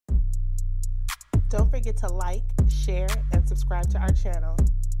Don't forget to like, share, and subscribe to our channel.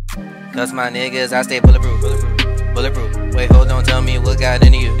 Cause my niggas, I stay bulletproof. Bulletproof. Wait, hold on, tell me what got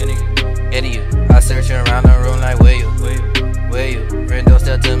into you. Into you. I search around the room like, where you? Where you? Friend don't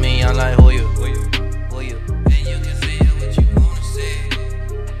step to me, I'm like, who you? Who you? And you can say what you wanna say.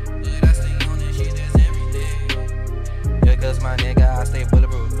 But I stay on this shit, that's everything. Yeah, cause my nigga, I stay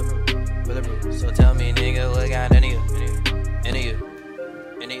bulletproof. Bulletproof. So tell me, nigga, what got into you? Into you.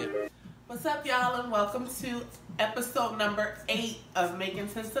 Into you. What's up, y'all, and welcome to episode number 8 of Making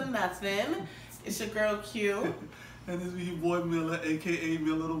Sense of Nothing. It's your girl Q. And this is your boy Miller, aka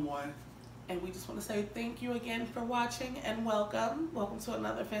Miller the One. And we just want to say thank you again for watching and welcome. Welcome to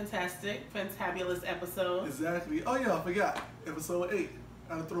another fantabulous episode. Exactly. Oh yeah, I forgot. Episode 8.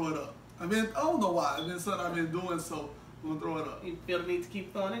 I gotta throw it up. I don't know why. It's been something I've been doing, so I'm gonna throw it up. You feel the need to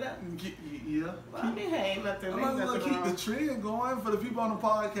keep throwing it up? Yeah. Well, I mean, hey, nothing. I'm gonna keep the trend going for the people on the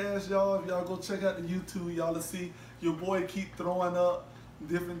podcast, y'all. If y'all go check out the YouTube, y'all will see your boy keep throwing up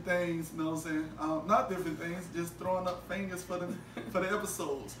different things. You know what I'm saying? Not different things, just throwing up fingers for the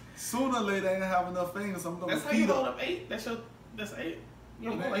episodes. Sooner or later, I ain't have enough fingers. I'm gonna. That's how you hold up 8. That's 8. You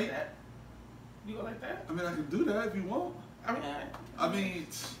don't go like that. You go like that? I mean, I can do that if you want. I mean,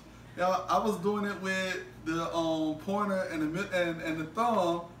 yeah, I was doing it with the pointer and the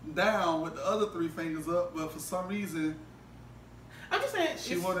thumb down with the other 3 fingers up, but for some reason, I'm just saying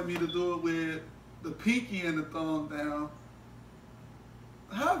she wanted me to do it with the pinky and the thumb down.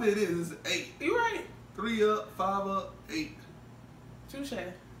 However it is 8. You're right. 3 up, 5 up, 8. Touche. 4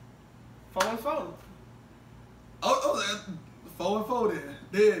 and 4. Oh, 4 and 4 there.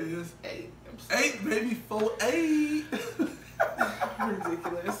 There it is. 8, baby, 4, 8.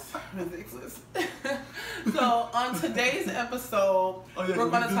 Ridiculous. So on today's episode, we're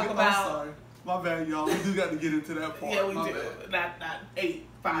going to talk about. I'm sorry, my bad, y'all. We do got to get into that part. Yeah, we do. Not 8,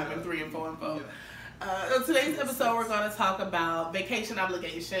 5, and 3, and 4 and 4. Yeah. On today's episode, we're going to talk about vacation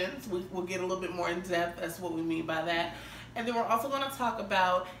obligations. We'll get a little bit more in depth as to what we mean by that, and then we're also going to talk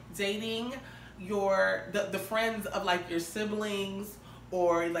about dating the friends of like your siblings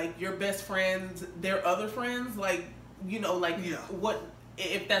or like your best friends, their other friends, like. What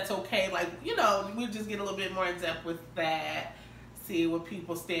if that's okay? Like, we'll just get a little bit more in depth with that. See what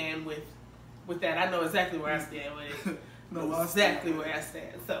people stand with that. I know exactly where I stand with it. Where I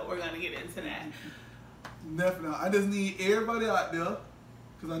stand. So we're gonna get into that. Definitely. I just need everybody out there,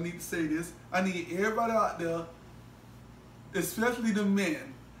 because I need to say this. I need everybody out there, especially the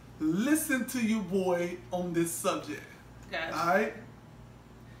men, listen to your boy on this subject. Guys. All right.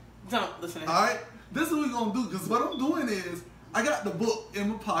 Don't listen. All right. This is what we're going to do, because what I'm doing is, I got the book in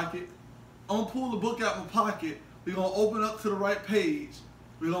my pocket. I'm going to pull the book out my pocket. We're going to open up to the right page.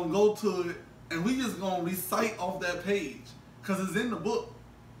 We're going to go to it, and we just going to recite off that page, because it's in the book.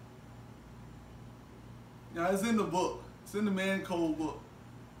 Yeah, it's in the book. It's in the man code book.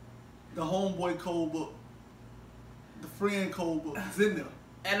 The homeboy code book. The friend code book. It's in there.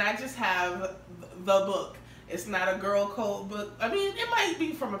 And I just have the book. It's not a girl code book. I mean, it might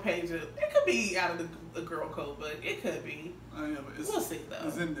be from a page. It could be out of the girl code book. It could be. We'll see, though.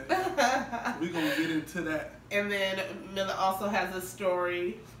 It's in there. We're going to get into that. And then Miller also has a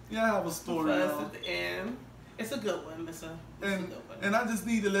story. Yeah, I have a story. For us at the end. It's a good one. It's a good one. And I just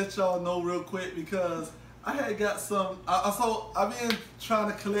need to let y'all know real quick, because I had got some. So I've been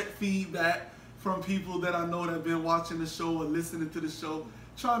trying to collect feedback from people that I know that have been watching the show or listening to the show,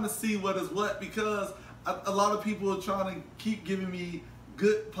 trying to see what is what, because a lot of people are trying to keep giving me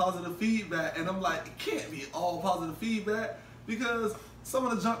good, positive feedback, and I'm like, it can't be all positive feedback, because some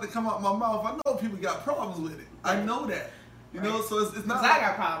of the junk that come out my mouth, I know people got problems with it. Right. I know that. You know, so it's not like I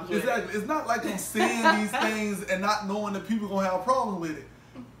got problems with it. It's not like I'm saying these things and not knowing that people gonna have problems with it.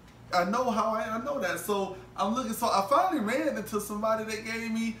 I know how I know that. So I'm looking. So I finally ran into somebody that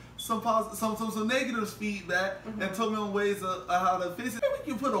gave me some positive, some negative feedback, and told me on ways of how to fix it.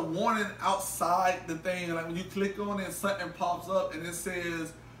 Maybe you put a warning outside the thing, like when you click on it, something pops up and it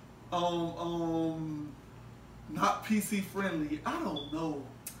says, not PC friendly. I don't know.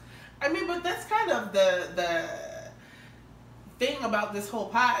 I mean, but that's kind of the thing about this whole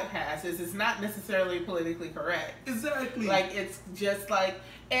podcast is it's not necessarily politically correct. Exactly. Like, it's just like,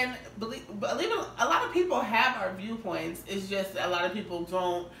 and believe it, a lot of people have our viewpoints. It's just a lot of people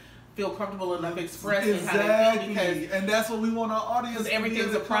don't feel comfortable enough expressing how they feel, because and that's what we want our audience to be.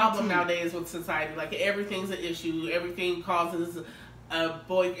 Everything's a problem nowadays with society. Like, everything's an issue. Everything causes a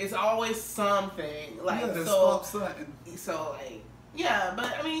boy. It's always something. Like, something. So like, Yeah,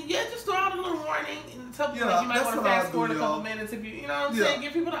 but I mean, just throw out a little warning and tell people Yeah, you might that's want to what I'll fast forward do, a couple y'all. minutes if you know what I'm saying.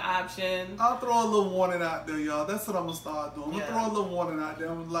 Give people the option. I'll throw a little warning out there, y'all. That's what I'm gonna start doing. I'm gonna throw a little warning out there.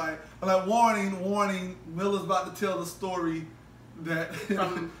 I'm like warning. Miller's about to tell the story that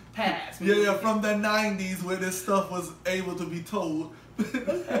From past. from the 90s where this stuff was able to be told.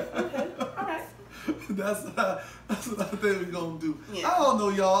 Okay, all right. That's what I think we're gonna do. Yeah. I don't know,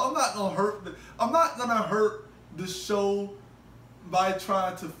 y'all. I'm not gonna hurt the show by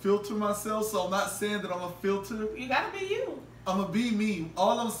trying to filter myself. So I'm not saying that I'm a filter. You gotta be you. I'm gonna be me.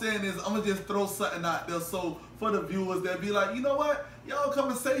 All I'm saying is I'm gonna just throw something out there. So for the viewers that be like, you know what, y'all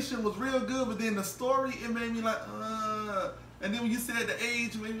conversation was real good, but then the story it made me like, and then when you said the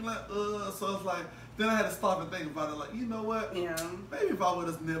age, it made me like, So it's like, then I had to stop and think about it. Like, you know what? Yeah. Maybe if I would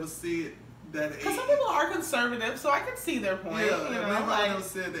have never said that age. Because some people are conservative, so I can see their point. Yeah, you know, maybe like, I never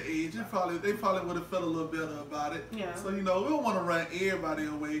said the age. They probably would have felt a little better about it. Yeah. So we don't want to run everybody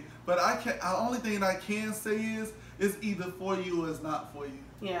away. But the only thing I can say is it's either for you or it's not for you.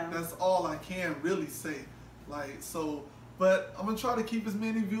 Yeah. That's all I can really say. But I'm gonna try to keep as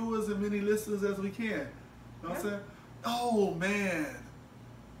many viewers and many listeners as we can. You know what I'm saying? Oh man,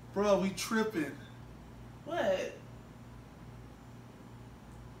 bro, we tripping. What?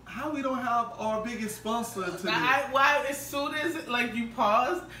 How we don't have our biggest sponsor today? Why? As soon as you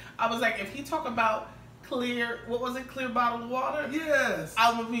paused, I was like, if he talk about clear bottled water? Yes.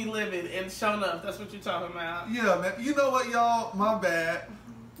 I would be livid, and sure enough, that's what you're talking about. Yeah, man. You know what, y'all? My bad.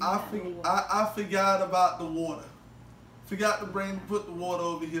 I forgot about the water. Forgot to put the water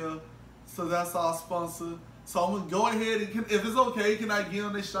over here. So that's our sponsor. So I'm gonna go ahead and if it's okay, can I give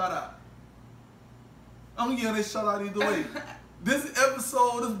them a shout out? I'm gonna give them a shout out either way. This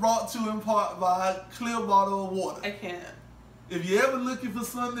episode is brought to you in part by Clear Bottle of Water. I can't. If you're ever looking for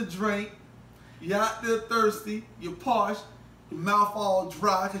something to drink, you're out there thirsty, you're parched, your mouth all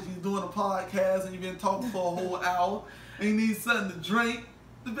dry because you're doing a podcast and you've been talking for a whole hour, and you need something to drink,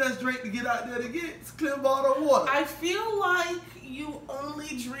 the best drink to get out there to get is Clear Bottle of Water. I feel like you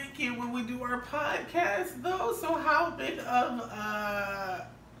only drink it when we do our podcast, though. So how big of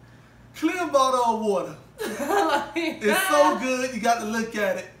Clear Bottle of Water. It's so good, you got to look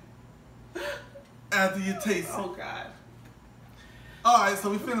at it after you taste it. Oh God. All right, so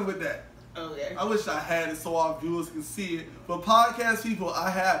we finished with that. Okay. I wish I had it so our viewers can see it. But podcast people, I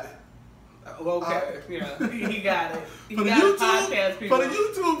have it. Okay. Yeah. He got it. For the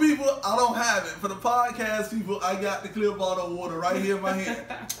YouTube people, I don't have it. For the podcast people, I got the Clear Bottle of Water right here in my hand.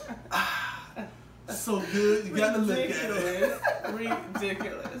 So good, you got to look at it.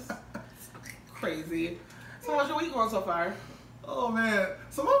 Ridiculous. Crazy. So how's your week going so far? Oh man,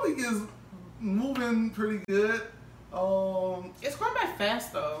 so my week is moving pretty good. It's going by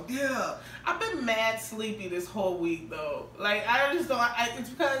fast though. Yeah. I've been mad sleepy this whole week though. I just don't. It's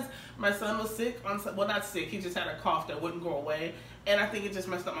because my son was sick not sick. He just had a cough that wouldn't go away, and I think it just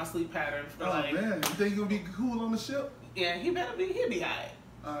messed up my sleep pattern. Man, you think you're gonna be cool on the ship? Yeah, he'll be alright.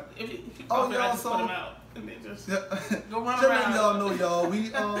 Alright. If he cough, I just put him out and then just go run around. Y'all know, y'all. We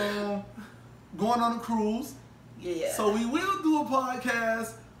going on a cruise. Yeah. So we will do a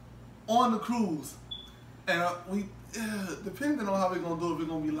podcast on the cruise, and depending on how we're gonna do it, we're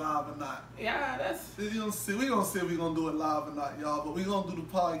gonna be live or not. Yeah, we're gonna see if we're gonna do it live or not, y'all. But we're gonna do the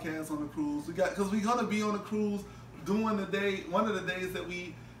podcast on the cruise. Because we're gonna be on the cruise doing one of the days that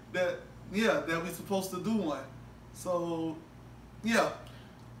we supposed to do one. So yeah.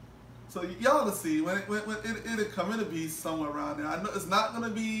 So y'all to see when it'll come. It'll be somewhere around there. I know it's not gonna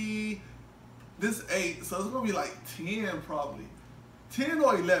be this 8, so it's gonna be like 10 probably. 10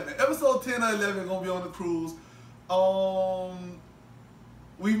 or 11. Episode 10 or 11 gonna be on the cruise.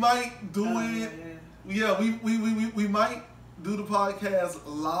 We might do it. Yeah, we might do the podcast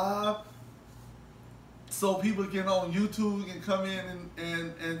live, so people can on YouTube can come in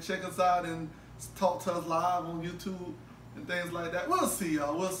and check us out and talk to us live on YouTube and things like that. We'll see,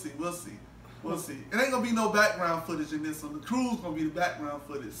 y'all. We'll see. It ain't gonna be no background footage in this one. The cruise gonna be the background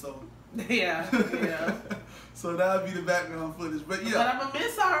footage. So yeah. So that'll be the background footage. But yeah. But I'm gonna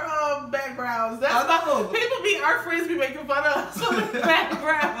miss our backgrounds. That's I know. Our friends be making fun of us on the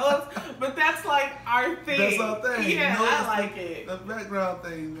backgrounds, but that's like our thing. That's our thing. Yeah, I like it. The background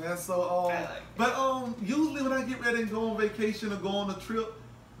thing, man. So usually when I get ready and go on vacation or go on a trip,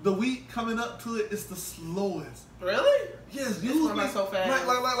 the week coming up to it is the slowest. Really? Yes, usually. It's going so fast.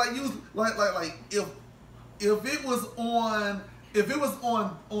 Like if it was on if it was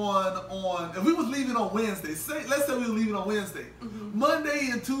if we was leaving on Wednesday, let's say we were leaving on Wednesday, Monday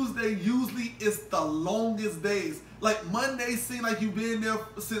and Tuesday usually is the longest days. Like Monday seem like you've been there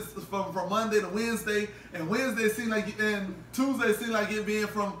since from Monday to Wednesday, and Wednesday seem like and Tuesday seem like it being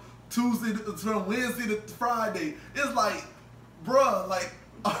from Wednesday to Friday. It's like, bruh, like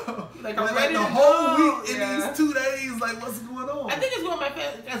I'm the whole week in these 2 days, like what's going on? I think it's going my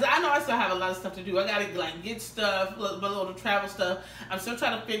because I know I still have a lot of stuff to do. I gotta like get stuff, little travel stuff. I'm still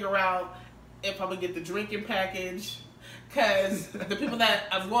trying to figure out if I'm gonna get the drinking package, because the people that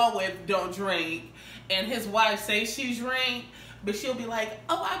I'm going with don't drink, and his wife says she drink, but she'll be like,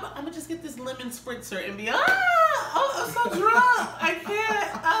 oh, I'm gonna just get this lemon spritzer and be I'm so drunk, I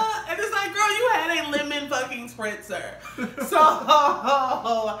can't. And it's like, girl, you had a lemon fucking spritzer, so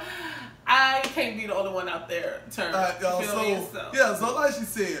I can't be the only one out there turning. So like she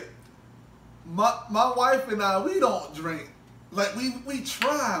said, my wife and I, we don't drink. Like we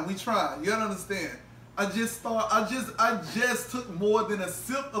try. You gotta understand. I just took more than a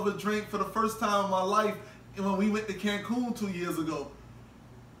sip of a drink for the first time in my life when we went to Cancun 2 years ago.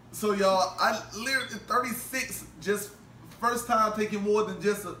 So y'all, I literally 36, just first time taking more than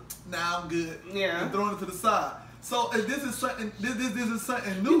just I'm good. Yeah. And throwing it to the side. So this is something new.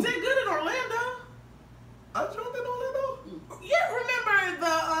 You did good in Orlando. I drunk in Orlando? Yeah, remember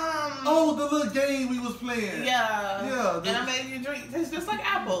the little game we was playing. Yeah. And I made you drink. It's just like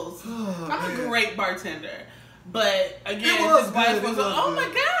apples. I'm a great bartender. But again, his wife was like, oh my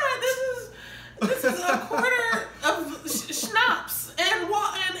God, this is a quarter of schnapps and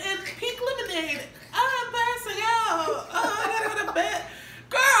pink lemonade. I'm passing out. I gotta go to bed.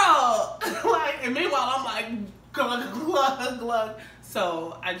 Girl! Like, and meanwhile, I'm like, glug, glug, glug.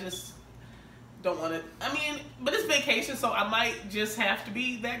 So I just don't want it. I mean, but it's vacation, so I might just have to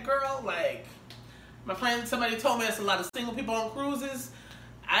be that girl. Like, my friend, somebody told me there's a lot of single people on cruises.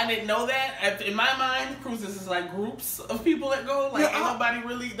 I didn't know that. In my mind, cruises is like groups of people that go. Like, ain't nobody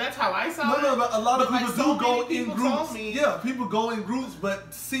really. That's how I saw it. No, but a lot of people do go in groups. Me, yeah, people go in groups,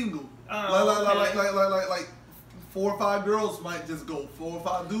 but single. Okay. Like 4 or 5 girls might just go. 4 or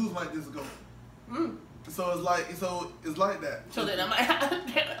 5 dudes might just go. So it's like that. So then I might have to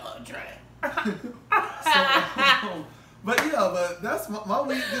get a little drink. But that's my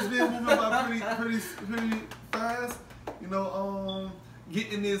week. Just been moving by pretty fast. You know,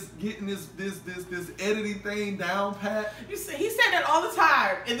 getting this editing thing down pat. He said that all the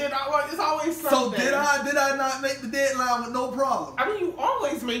time, and then it's always something. So did I not make the deadline with no problem? I mean, you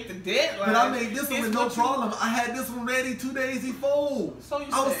always make the deadline. But I made this one with no problem. I had this one ready 2 days before. So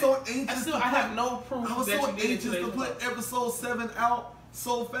you I was so anxious. I have no proof. I was so anxious to put episode 7 out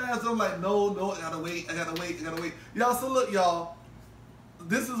so fast. I'm like, no, I gotta wait. Y'all, so look, y'all.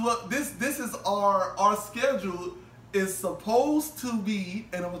 This is our schedule is supposed to be,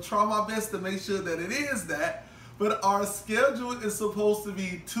 and I'm gonna try my best to make sure that it is that, but our schedule is supposed to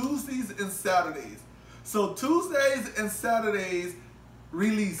be Tuesdays and Saturdays. So Tuesdays and Saturdays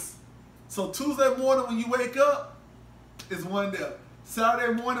release. So Tuesday morning when you wake up is one there.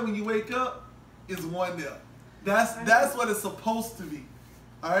 Saturday morning when you wake up is one there. That's what it's supposed to be.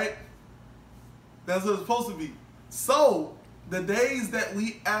 Alright? That's what it's supposed to be. So the days that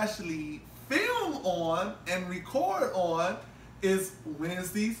we actually film on and record on is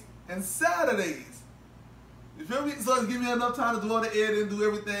Wednesdays and Saturdays. You feel me? So it's give me enough time to do all the editing, do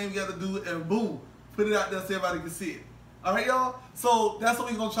everything we got to do, and boom, put it out there so everybody can see it. All right, y'all? So that's what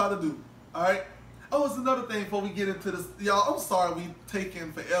we're going to try to do. All right? Oh, it's another thing before we get into this. Y'all, I'm sorry we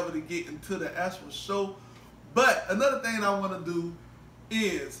taking forever to get into the actual show. But another thing I want to do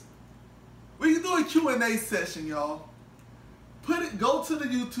is we can do a Q&A session, y'all. Go to the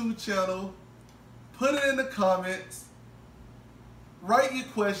YouTube channel, put it in the comments, write your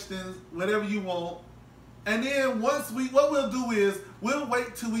questions, whatever you want, and then what we'll do is we'll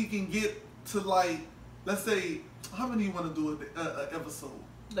wait till we can get to, like, let's say, how many you want to do an episode?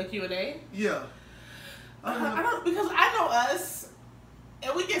 The Q&A? Yeah. I don't, because I know us,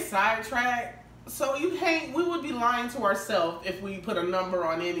 and we get sidetracked. So we would be lying to ourselves if we put a number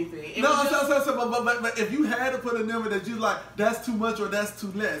on anything. But if you had to put a number that you like, that's too much or that's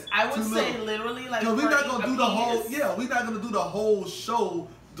too less. I would say literally like. No, we're not gonna do the whole. Yeah, we're not gonna do the whole show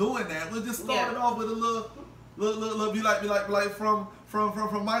doing that. We'll just start it off with a little be like from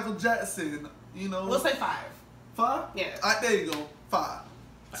Michael Jackson. You know. We'll say 5. 5? Yeah. There you go. 5.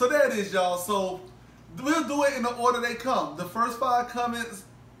 So there it is, y'all. So we'll do it in the order they come. The first 5 comments.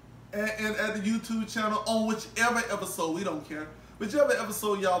 And at the YouTube channel on whichever episode, we don't care. Whichever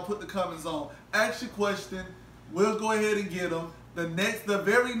episode y'all put the comments on, ask your question. We'll go ahead and get them. The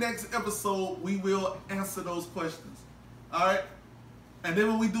very next episode, we will answer those questions. All right. And then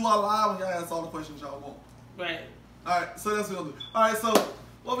when we do our live, we gotta ask all the questions y'all want. Right. Alright, so that's what we're gonna do. Alright, so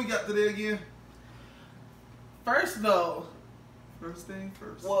what we got today again? First though. First thing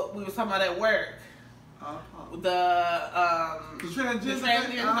first. What we was talking about at work. The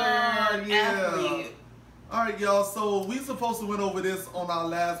transgender athlete. Alright, y'all, so we supposed to went over this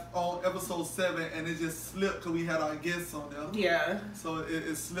on episode 7, and it just slipped because we had our guests on there. Yeah. So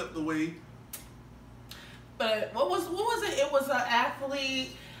it slipped away. But what was it? It was an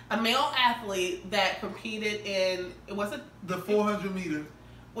athlete, a male athlete that competed in, it wasn't the 400 meter.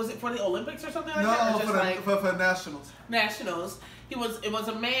 Was it for the Olympics or something like that? Or just for nationals. Nationals. It was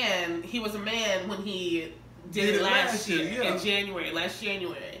a man. He was a man when he did it last year in January, last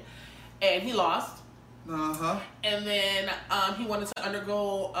January, and he lost. And then he wanted to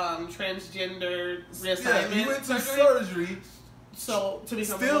undergo transgender reassignment. Yeah, he went to surgery. So to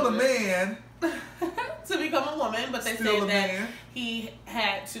become still a man. To become a woman, but they said that he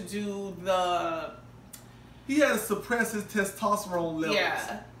had to do he had to suppress his testosterone levels.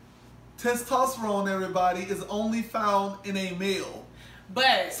 Yeah. Testosterone, everybody, is only found in a male.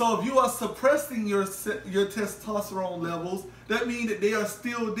 But so if you are suppressing your testosterone levels, that means that they are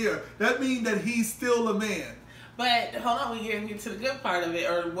still there. That means that he's still a man. But hold on, we're getting to the good part of it,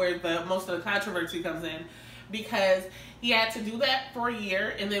 or where most of the controversy comes in, because he had to do that for a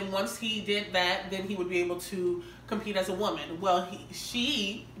year, and then once he did that, then he would be able to compete as a woman. Well,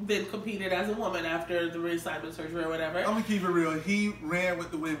 she then competed as a woman after the reassignment surgery or whatever. I'm gonna keep it real. He ran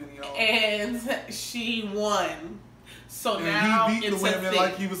with the women, y'all, and she won. So and now he beat the women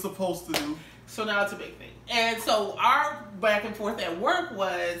like he was supposed to do. So now it's a big thing. And so our back and forth at work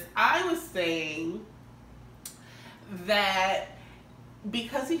was, I was saying that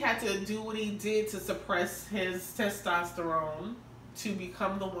because he had to do what he did to suppress his testosterone to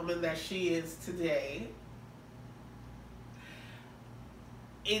become the woman that she is today,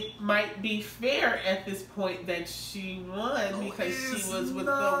 it might be fair at this point that she won because she was with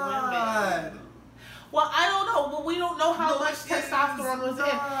the women. Well, I don't know. Well, we don't know how much testosterone was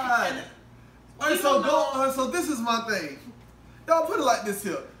in. Alright, so this is my thing. Y'all put it like this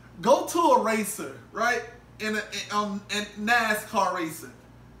here. Go to a racer, right? In NASCAR racer,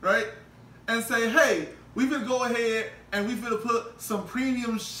 right? And say, hey, we finna go ahead and we finna put some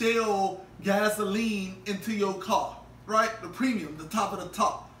premium Shell gasoline into your car, right? The premium, the top of the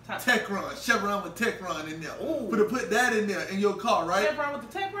top. Tech-Run, Chevron with Tech-Run in there. Ooh. Put that in there in your car, right? Chevron with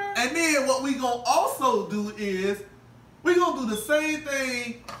the Tech-Run? And then what we gonna also do is we gonna do the same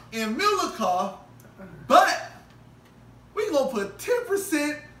thing in Miller car, but we gonna put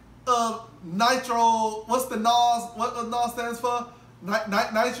 10% of nitro. What's the NOS? What the NOS stands for?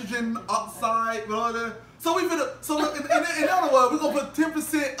 Nitrogen oxide, whatever. So in other words, we're gonna put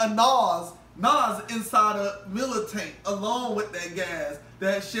 10% of NOS inside a Miller tank along with that gas,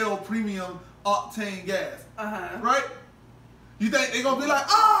 that Shell premium octane gas. Right? You think they're gonna be like,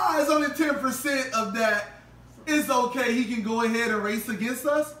 it's only 10% of that. It's okay, he can go ahead and race against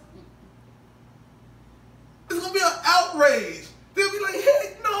us? It's gonna be an outrage. They'll be like,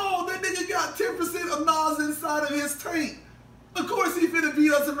 heck no, that nigga got 10% of NOS inside of his tank. Of course he finna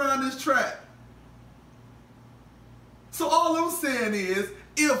beat us around this track. So all I'm saying is,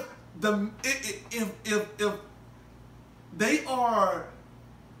 if they are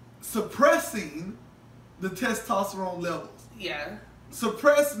suppressing the testosterone levels. Yeah.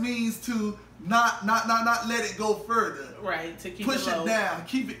 Suppress means to not let it go further. Right. To keep push it low. It down.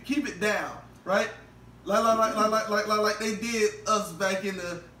 Keep it down. Right. Like they did us back in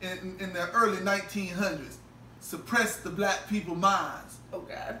the early 1900s. Suppress the black people minds. Oh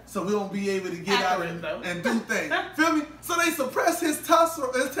God. So we don't be able to get out and do things. Feel me? So they suppress his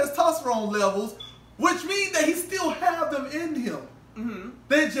testosterone levels, which means that he still have them in him. Mm-hmm.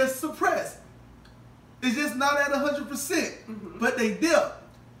 They just suppressed. It's just not at 100%, but they dip.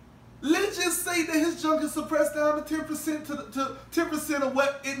 Let's just say that his junk is suppressed down to 10% to 10% of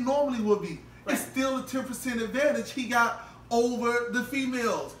what it normally would be. Right. It's still a 10% advantage he got over the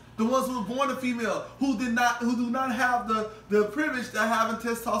females, the ones who were born a female, who do not have the privilege of having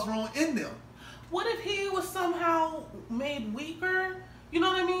testosterone in them. What if he was somehow made weaker? You know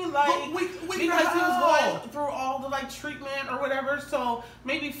what I mean? Like, because he was going through all the treatment or whatever, so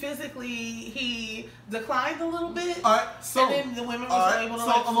maybe physically he declined a little bit. All right, so and then the women was able to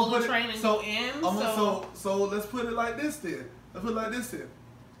fully train and go in. So let's put it like this then.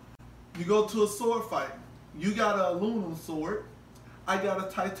 You go to a sword fight. You got an aluminum sword. I got a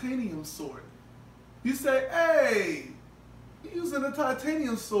titanium sword. You say, hey, you're using a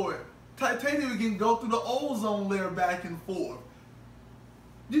titanium sword. Titanium can go through the ozone layer back and forth.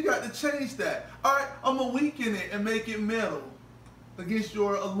 You got to change that. All right, I'm going to weaken it and make it metal. against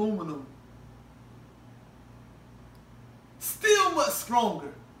your aluminum. Still much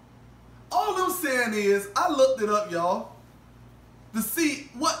stronger. All I'm saying is, I looked it up, y'all, to see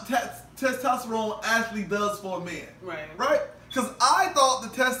what testosterone actually does for a man. Right. Right? Because I thought the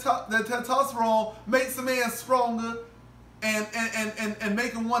testosterone makes a man stronger and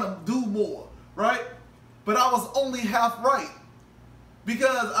make him want to do more. Right? But I was only half right.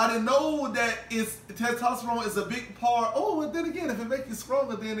 Because I didn't know that testosterone is a big part. Oh, well, then again, if it makes you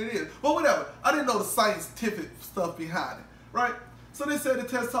stronger, then it is. But whatever. I didn't know the scientific stuff behind it. Right? So they said the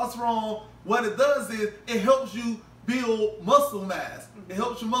testosterone, what it does is it helps you build muscle mass. It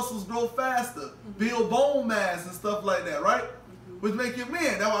helps your muscles grow faster, build bone mass and stuff like that, right? Which make you a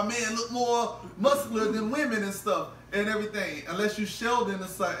man. That's why men look more muscular than women and stuff and everything. Unless you Sheldon or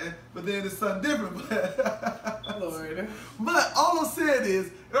something, but then it's something different. Lord. But all I'm saying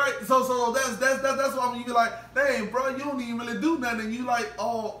is, right? So that's why when you be like, dang, bro, you don't even really do nothing. You like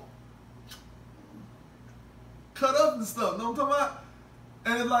all cut up and stuff. Know what I'm talking about?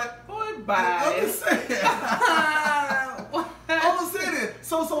 And it's like, boy, bye. I'm just saying. All I'm saying is,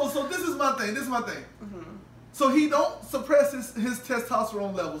 so this is my thing. This is my thing. So he don't suppress his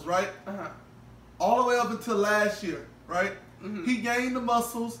testosterone levels, right? All the way up until last year, right? He gained the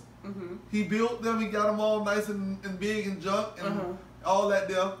muscles. He built them. He got them all nice and big and junk and all that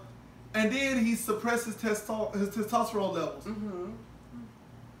there. And then he suppressed his testosterone levels.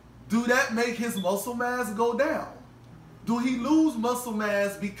 Do that make his muscle mass go down? Do he lose muscle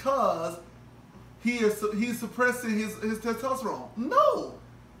mass because he's suppressing his testosterone? No.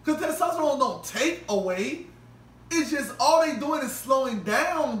 Because testosterone don't take away. It's just all they doing is slowing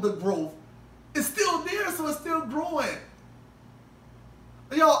down the growth. It's still there, so it's still growing.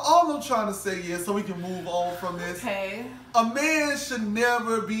 Y'all, all I'm trying to say is, so we can move on from this. Okay. A man should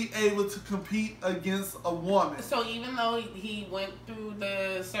never be able to compete against a woman. So even though he went through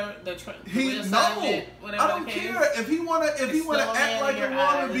I whatever don't care if he wanna act like a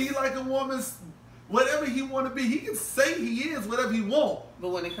woman, be like a woman, whatever he wanna be. He can say he is whatever he want. But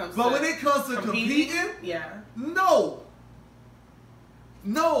when it comes to competing, yeah, no.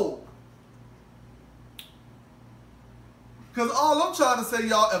 Because all I'm trying to say,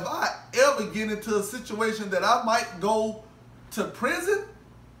 y'all, if I ever get into a situation that I might go to prison,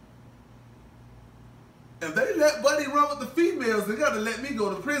 if they let Buddy run with the females, they got to let me go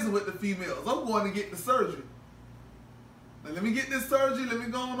to prison with the females. I'm going to get the surgery. Now, let me get this surgery. Let me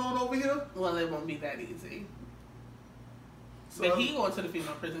go on over here. Well, it won't be that easy. So, but he going to the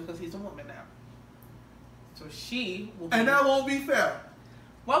female prison because he's a woman now. So she will be... And that won't be fair.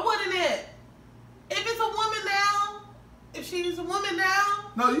 Why wouldn't it? If it's a woman now... If she's a woman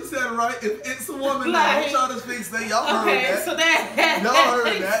now? No, you said it right. If it's a woman now, I'm trying to fix that. Y'all heard that. So that y'all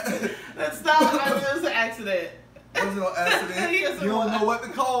heard that. Let's stop. I mean, it was an accident. It was no accident. You don't know what to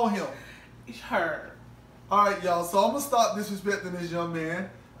call him. Her. All right, y'all. So I'm gonna stop disrespecting this young man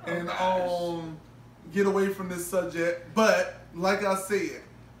and get away from this subject. But like I said,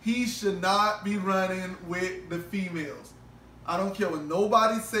 he should not be running with the females. I don't care what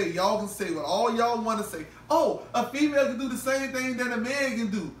nobody say. Y'all can say what all y'all want to say. Oh, a female can do the same thing that a man can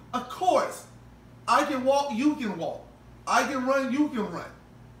do. Of course. I can walk, you can walk. I can run, you can run.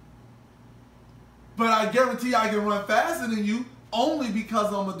 But I guarantee I can run faster than you only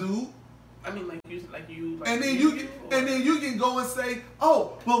because I'm a dude. I mean, and then you can go and say,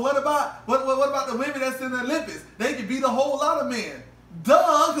 oh, well, what about the women that's in the Olympics? They can beat a whole lot of men.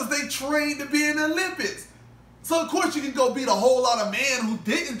 Duh, because they trained to be in the Olympics. So, of course, you can go beat a whole lot of men who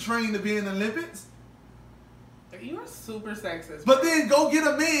didn't train to be in the Olympics. You are super sexist. But then go get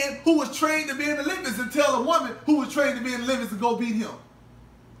a man who was trained to be in the Olympics and tell a woman who was trained to be in the Olympics to go beat him.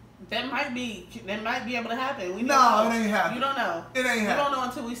 That might be able to happen. We no, know. It ain't happening. You don't know. It ain't happening. We don't know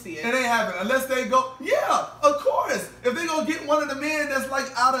until we see it. It ain't happening unless they go. Yeah, of course. If they gonna get one of the men that's like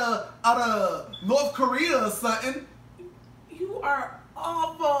out of North Korea or something. You are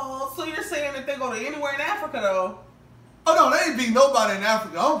awful. So you're saying that they go to anywhere in Africa though? Oh no, they ain't beat nobody in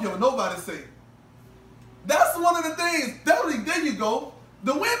Africa. I don't care what nobody say. That's one of the things. There you go.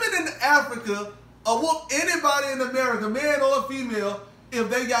 The women in Africa will whoop anybody in America, man or female, if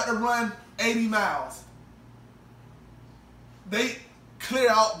they got to run 80 miles. They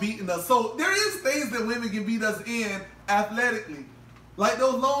clear out beating us. So there is things that women can beat us in athletically. Like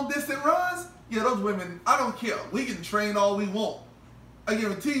those long distance runs, yeah, those women, I don't care. We can train all we want. I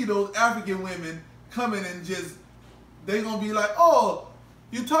guarantee you those African women coming and just, they going to be like, oh,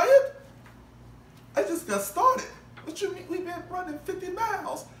 you tired? I just got started. What you mean? We've been running 50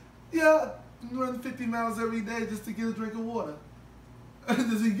 miles. Yeah, I'm running 50 miles every day just to get a drink of water. And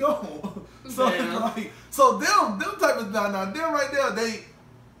just go. So like, so them type of now them right there, they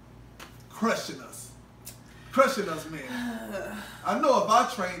crushing us, man. I know if I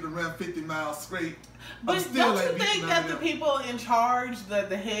trained to run 50 miles straight, but I'm still don't you think that the people in charge,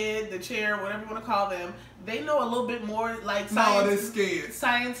 the head, the chair, whatever you want to call them, they know a little bit more like no, they're scared.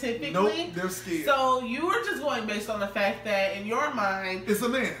 Scientifically? Nope, they're scared. So you were just going based on the fact that in your mind, it's a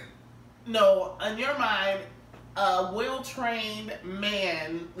man. No, in your mind, a well-trained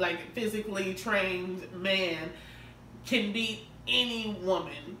man, like physically trained man, can beat any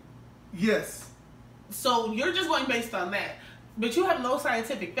woman. Yes. So you're just going based on that. But you have no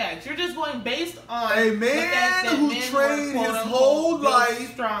scientific facts. You're just going based on a man who trained his whole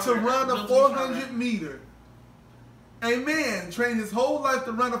life to run a 400 meter. A man trained his whole life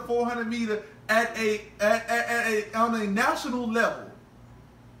to run a 400 meter on a national level.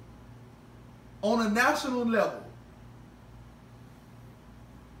 On a national level.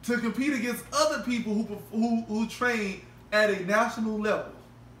 To compete against other people who train at a national level.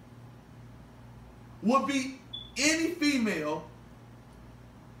 Would be any female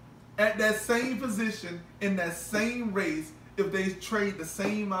at that same position in that same race if they trained the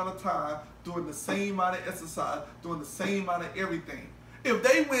same amount of time, doing the same amount of exercise, doing the same amount of everything. If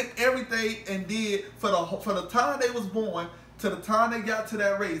they went everything and did for the time they was born to the time they got to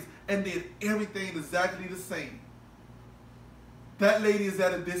that race and did everything exactly the same, that lady is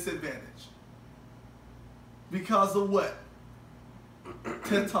at a disadvantage. Because of what?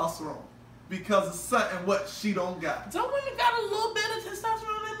 Testosterone. Because of something what she don't got. Don't women got a little bit of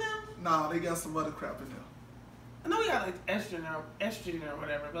testosterone in them? Nah, they got some other crap in there. I know we got like estrogen or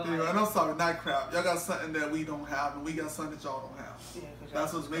whatever. But yeah, like, and I'm sorry, not crap. Y'all got something that we don't have, and we got something that y'all don't have. Yeah,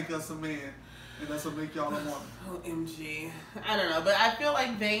 that's what make us a man, and that's what make y'all a woman. OMG. I don't know, but I feel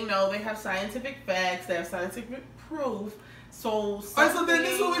like they know. They have scientific facts. They have scientific proof. So alright, so then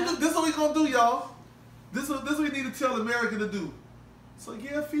this is what we do. This is what we gonna do, y'all. This is what we need to tell America to do. So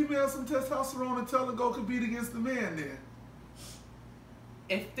give females some testosterone and tell them go compete against the man then.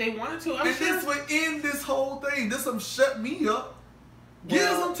 If they wanted to, I'm and sure. This would end this whole thing. This some shut me up. Give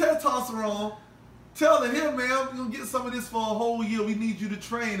some testosterone. Tell them, here, man, we're going to get some of this for a whole year. We need you to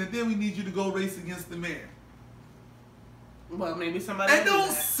train, and then we need you to go race against the man. Well, maybe somebody. And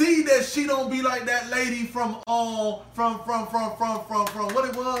don't see that she don't be like that lady from what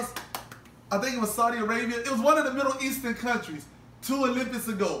it was. I think it was Saudi Arabia. It was one of the Middle Eastern countries. 2 Olympics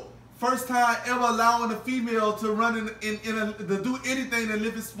ago. First time ever allowing a female to run to do anything in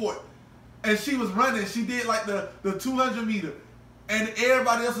Olympic sport. And she was running. She did like the 200 meter. And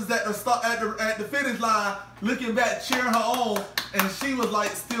everybody else was at the finish line looking back, cheering her on. And she was like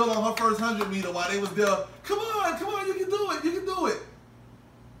still on her first 100 meter while they was there. Come on, you can do it.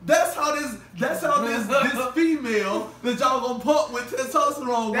 That's how this female that y'all gonna pump with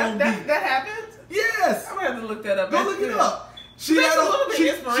testosterone gonna be. That happened? Yes. I'm gonna have to look that up. Go look it up. She had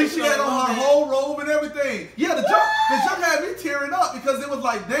on her whole robe and everything. Yeah, the jump had me tearing up because it was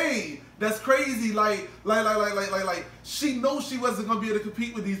like, dang, that's crazy. Like she knows she wasn't gonna be able to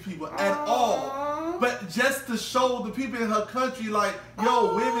compete with these people at all. But just to show the people in her country, like,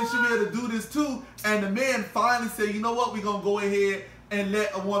 yo, women should be able to do this too. And the man finally said, you know what, we're gonna go ahead and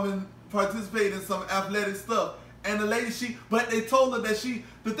let a woman participate in some athletic stuff. And the lady, but they told her that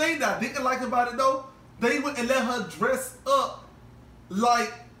the thing that I didn't like about it though, they went and let her dress up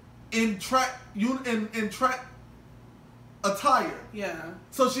like in track attire. Yeah.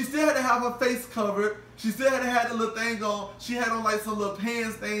 So she still had to have her face covered. She still had to have the little thing on. She had on like some little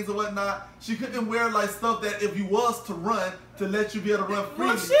pants things or whatnot. She couldn't wear like stuff that if you was to run to let you be able to run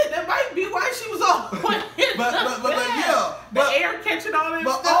freely. Well, shit, that might be why she was all but yeah, the air catching on it.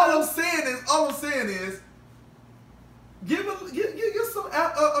 But all I'm saying is, give some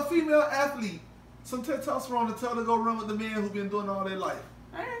a female athlete some testosterone to tell her to go run with the man who's been doing all their life.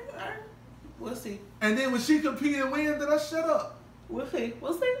 All right. We'll see. And then when she compete and win, then I shut up. We'll see.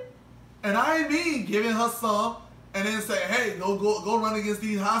 And I ain't mean giving her some and then say, hey, go run against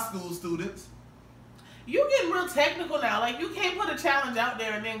these high school students. You getting real technical now. Like, you can't put a challenge out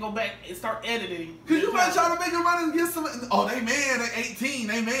there and then go back and start editing. Because you might try to make her run against some, they man, they 18,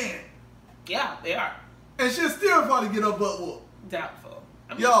 they man. Yeah, they are. And she'll still probably get her butt whooped. Doubtful.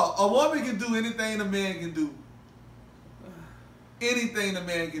 Y'all, a woman can do anything a man can do. Anything a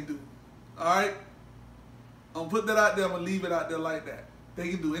man can do. Alright? I'm going to put that out there. I'm going to leave it out there like that. They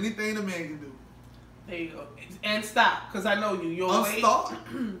can do anything a man can do. There you go. And stop, because I know you. You'll wait. Stop.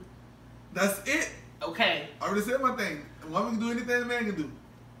 That's it. Okay. I already said my thing. A woman can do anything a man can do.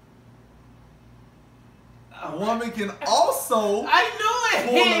 A woman can also pull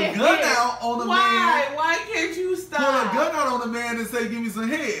a gun out on a man. Why can't you stop? Pull a gun out on a man and say, give me some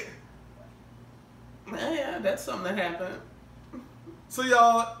head. Yeah, that's something that happened. So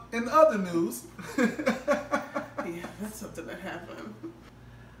y'all, in other news. Yeah, that's something that happened.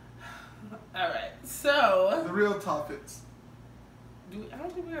 Alright, so. The real topics. I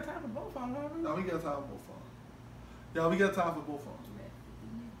don't think we got time for both of them, have we? No, we got time for both of them. Yeah, we got time for both of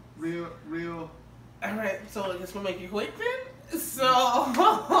them. Real. Alright, so I guess we'll make it quick then.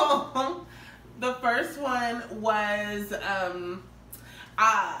 So, the first one was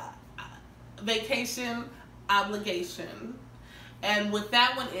vacation obligation. And what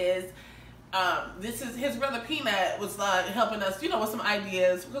that one is, this is his brother Peanut was helping us, with some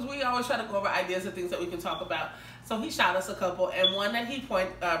ideas, because we always try to go over ideas and things that we can talk about. So he shot us a couple, and one that he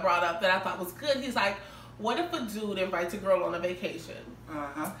brought up that I thought was good. He's like, what if a dude invites a girl on a vacation?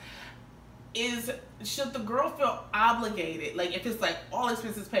 Should the girl feel obligated? Like, if it's like all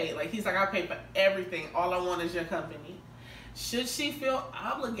expenses paid, like he's like, I pay for everything, all I want is your company. Should she feel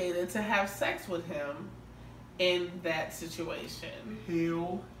obligated to have sex with him in that situation?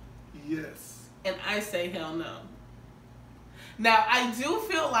 Hell yes. And I say hell no. Now, I do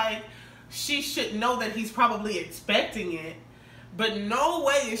feel like she should know that he's probably expecting it, but no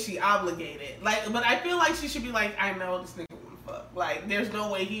way is she obligated. But I feel like she should be like, I know this nigga wanna fuck. Like, there's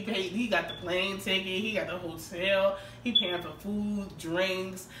no way he paid. He got the plane ticket, he got the hotel, he paying for food,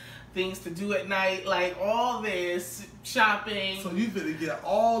 drinks, things to do at night, like all this shopping. So you finna get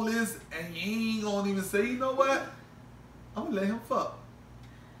all this, and you ain't gonna even say, you know what? I'm gonna let him fuck.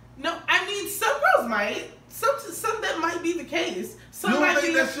 No, I mean, some girls might. Some that might be the case. Some you don't might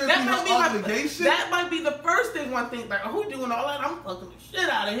think that should be her obligation? That might be the first thing one think, like, oh, who doing all that? I'm fucking the shit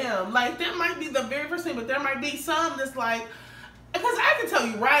out of him. Like, that might be the very first thing, but there might be some that's like, because I can tell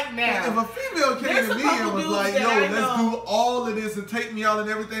you right now. If a female came to me and was like, yo, let's do all of this and take me out and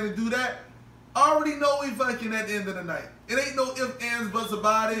everything to do that, I already know we fucking at the end of the night. It ain't no ifs, ands, buts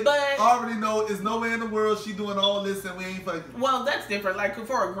about it. But I already know it's no way in the world she doing all this and we ain't fucking. Well, that's different. Like,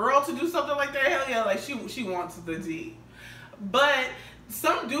 for a girl to do something like that, hell yeah, like she wants the D. But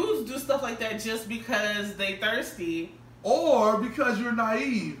some dudes do stuff like that just because they thirsty. Or because you're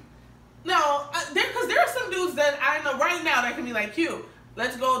naive. No, because there are some dudes that I know right now that can be like, Q,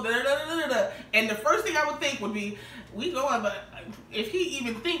 let's go, da-da-da-da-da-da. And the first thing I would think would be, we going, but if he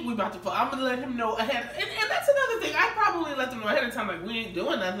even think we about to fuck, I'm going to let him know ahead. And that's another thing. I probably let them know ahead of time, like, we ain't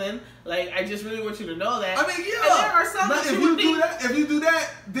doing nothing. Like, I just really want you to know that. I mean, yeah. And there are some that you would think. If you do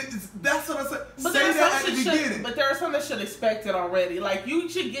that, that's what I said. But say that at the beginning. But there are some that should expect it already. Like, you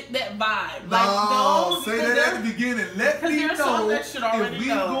should get that vibe. No, like, say that at the beginning. Let me know if we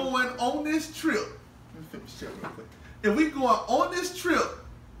going on this trip. Let me finish this real quick. If we going on this trip,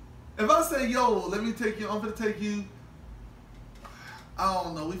 if I say, yo, let me take you, I'm going to take you, I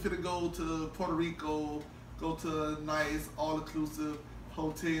don't know, we finna go to Puerto Rico, go to a nice, all-inclusive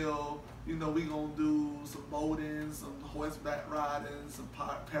hotel. We gonna do some boating, some horseback riding, some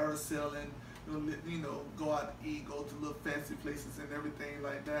parasailing. Go out to eat, go to little fancy places and everything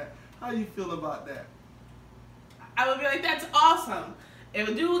like that. How you feel about that? I would be like, that's awesome. If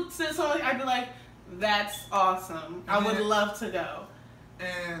a dude said something, I'd be like, that's awesome. I would love to go.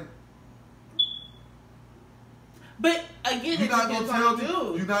 And but again, you're not gonna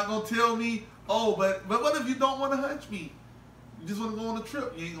tell me, oh, but what if you don't want to hunch me? You just want to go on a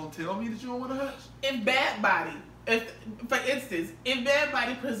trip. You ain't gonna tell me that you don't want to hunch. If Bad Body, for instance, if Bad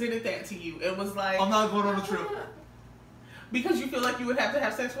Body presented that to you, it was like, I'm not going on a trip. Because you feel like you would have to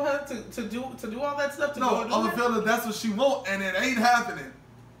have sex with her to do all that stuff. I'm gonna feel that that's what she want, and it ain't happening.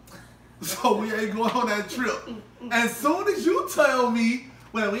 So we ain't going on that trip. As soon as you tell me,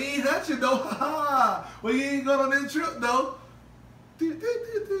 well, we ain't hunching though, haha. Well, you ain't going on that trip though.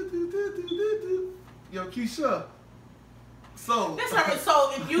 Yo, Keisha. So that's right.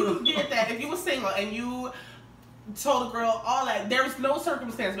 So if you did that, if you were single and you told a girl all that, there's no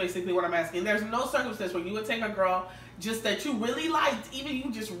circumstance, basically what I'm asking. There's no circumstance where you would take a girl just that you really liked, even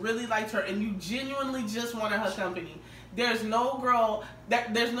you just really liked her and you genuinely just wanted her company. There's no girl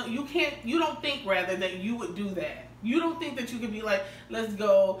that you don't think rather that you would do that. You don't think that you could be like, let's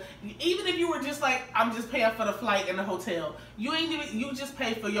go. Even if you were just like, I'm just paying for the flight and the hotel. You just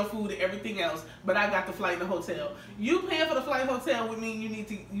pay for your food and everything else, but I got the flight and the hotel. You paying for the flight and hotel would mean you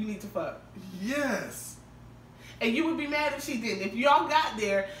need to fuck. Yes. And you would be mad if she didn't. If y'all got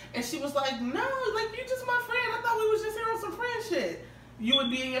there and she was like, no, like, you just my friend. I thought we was just here on some friend shit. You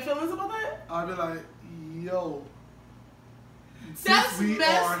would be in your feelings about that? I'd be like, yo. That's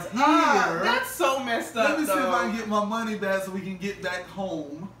messed up. That's so messed up. Let me see if I can get my money back so we can get back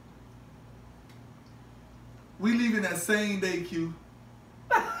home. We leaving that same day, Q.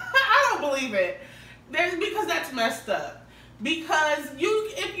 I don't believe it. Because that's messed up. Because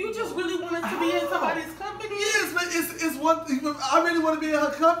if you just really wanted to be in somebody's I really want to be in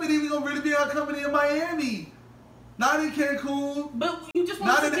her company. We're going to really be in her company in Miami. Not in Cancun. But you just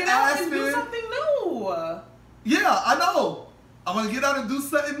want to get out and do something new. Yeah, I know. I want to get out and do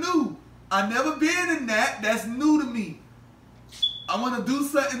something new. I never been in that. That's new to me. I want to do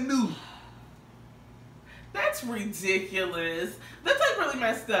something new. That's ridiculous. That's like really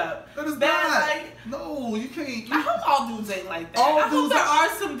messed up. That is not. Like, no, you can't. I hope all dudes ain't like that. I hope there are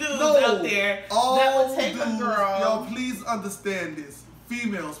some dudes out there that would take a girl. Y'all, please understand this.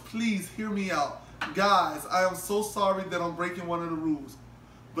 Females, please hear me out. Guys, I am so sorry that I'm breaking one of the rules.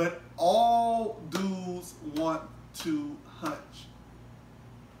 But all dudes want to hunch.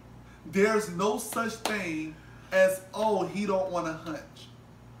 There's no such thing as, oh, he don't want to hunch.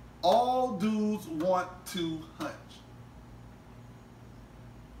 All dudes want to hunch.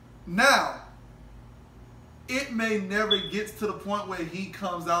 Now, it may never get to the point where he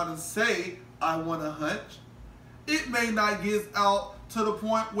comes out and say, I want to hunch. It may not get out to the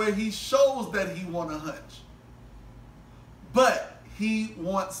point where he shows that he want to hunch. But he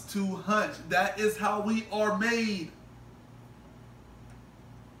wants to hunch. That is how we are made.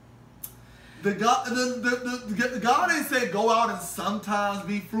 The God ain't said go out and sometimes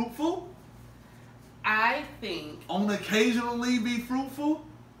be fruitful. I think. On occasionally be fruitful.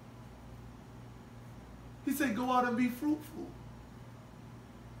 He said go out and be fruitful.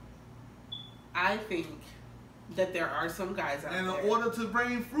 I think that there are some guys out there. And in order to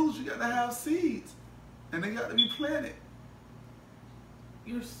bring fruits, you got to have seeds. And they got to be planted.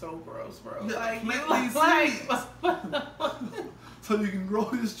 You're so gross, bro. You like, plant these seeds. So you can grow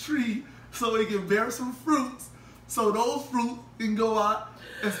this tree so it can bear some fruits. So those fruits can go out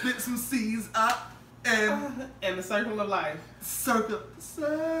and spit some seeds out. And the circle of life. Circle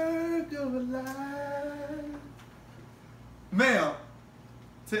of life. Ma'am,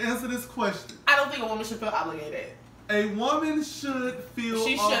 to answer this question. I don't think a woman should feel obligated. A woman should feel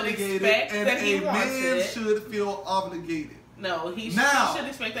obligated and a man should feel obligated. No, he should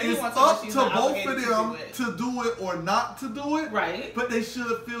expect that he wants it. It's up to both of them to do it or not to do it. Right. But they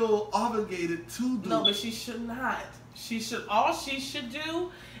should feel obligated to do it. No, but she should not. All she should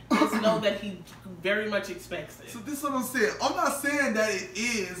do is know that he very much expects it. So this is what I'm saying. I'm not saying that it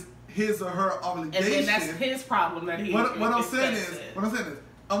is his or her obligation. And then that's his problem that he what I'm saying is,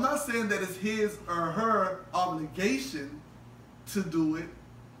 I'm not saying that it's his or her obligation to do it.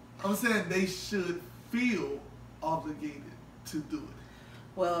 I'm saying they should feel obligated to do it.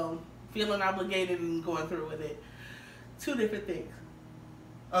 Well, feeling obligated and going through with it, two different things.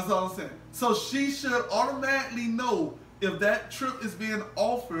 That's all I'm saying. So she should automatically know if that trip is being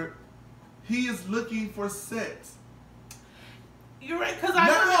offered, he is looking for sex. You're right, because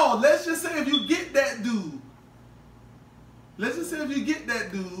let's just say if you get that dude. Let's just say if you get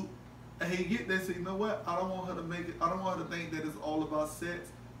that dude, and he get there and say, you know what? I don't want her to make it. I don't want her to think that it's all about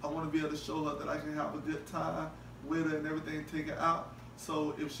sex. I want to be able to show her that I can have a good time with her and everything, take her out.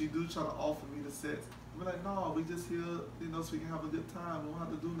 So if she do try to offer me the sex, we're like, no, we just here, so we can have a good time. We don't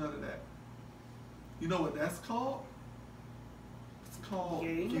have to do none of that. You know what that's called? It's called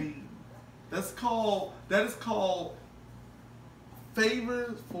game. That is called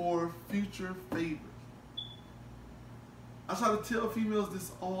favors for future favors. I try to tell females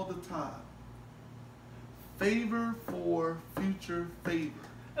this all the time. Favor for future favor.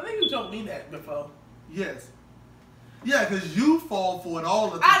 I think you told me that before. Yes. Yeah, because you fall for it all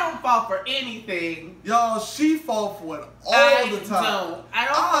the time. I don't fall for anything. Y'all, she fall for it all the time.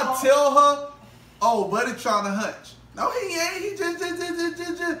 I'll tell her, oh, buddy trying to hunch. No, he ain't. He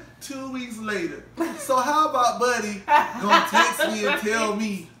just 2 weeks later. So how about buddy gonna text me and tell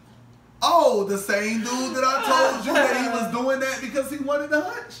me, oh, the same dude that I told you that he was doing that because he wanted to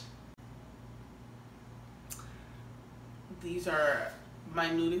hunch? These are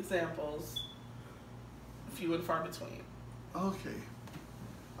minute examples, few and far between. Okay.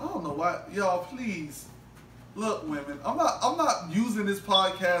 I don't know why. Y'all, please. Look, women, I'm not using this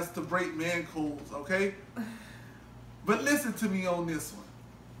podcast to break man codes, okay? But listen to me on this one.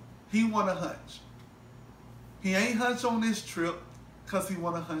 He want to hunch. He ain't hunch on this trip because he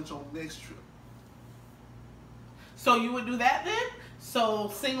want to hunch on next trip. So you would do that then? So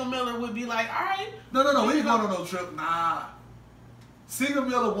Single Miller would be like, all right. No, we ain't going on no trip. Nah. Single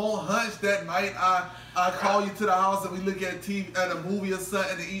Miller won't hunch that night. I call you to the house and we look at TV, at a movie or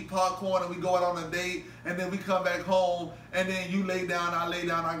something and eat popcorn and we go out on a date and then we come back home and then you lay down, I lay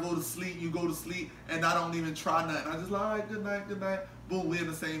down, I go to sleep, you go to sleep and I don't even try nothing. I just like, all right, good night. Boom, we in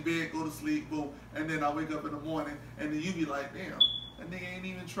the same bed, go to sleep, boom. And then I wake up in the morning and then you be like, damn, that nigga ain't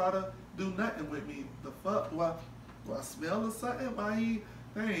even try to do nothing with me. The fuck? Do I smell or something? Why he?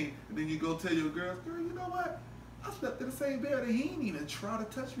 Dang. And then you go tell your girls, girl, you know what? I slept in the same bed and he ain't even try to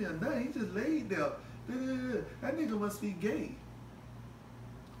touch me or nothing. He just laid there. That nigga must be gay.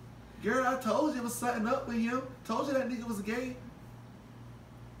 Girl, I told you it was something up with him. Told you that nigga was gay.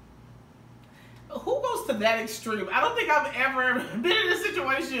 Who goes to that extreme? I don't think I've ever been in a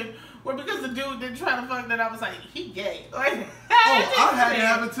situation where because the dude didn't try to fuck that I was like, he gay. Like, I had it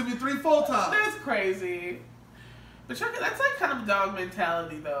happen to me 3-4 times. That's crazy. But that's like kind of dog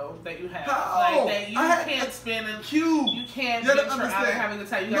mentality though that you have. How? Like that you can't spin and cube. You can't venture out of having a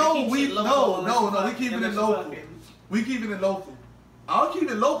time. You gotta keep shit local. No, we keeping it local. We keeping it local. I'll keep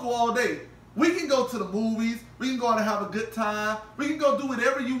it local all day. We can go to the movies. We can go out and have a good time. We can go do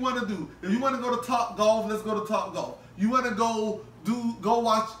whatever you want to do. If you want to go to Top Golf, let's go to Top Golf. You want to go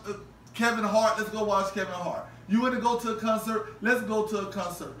watch Kevin Hart, let's go watch Kevin Hart. You want to go to a concert, let's go to a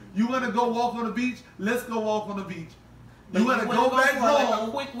concert. You want to go walk on the beach, let's go walk on the beach. You want to go back home. Like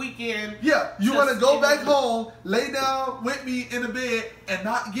a quick weekend. Yeah, you want to go back home, lay down with me in the bed and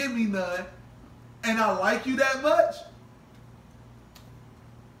not give me none, and I like you that much?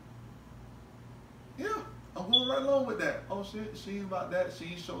 Yeah, I'm going right along with that. Oh shit, she ain't about that. She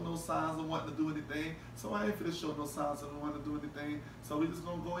ain't show no signs of wanting to do anything. So I ain't finna show no signs of wanting to do anything. So we just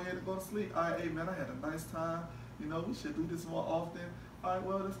gonna go ahead and go to sleep. All right, hey man, I had a nice time. You know, we should do this more often. All right,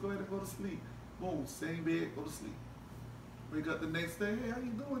 well, let's go ahead and go to sleep. Boom, same bed, go to sleep. Wake up the next day, hey, how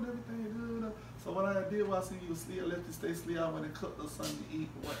you doing? Everything good? So what I did was I seen you asleep, I left you stay asleep. I went and cooked or something to eat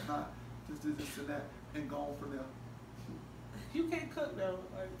or whatnot. This and that, and gone from there. You can't cook though,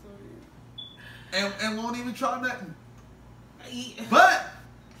 like so. And won't even try nothing. But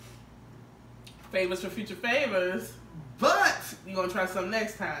favors for future favors. But you gonna try something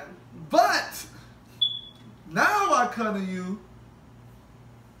next time. But now I come to you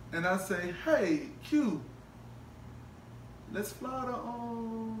and I say, hey, Q, let's fly to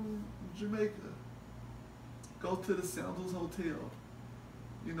Jamaica. Go to the Sandals Hotel.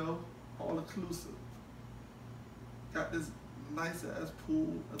 You know, all inclusive. Got this nice ass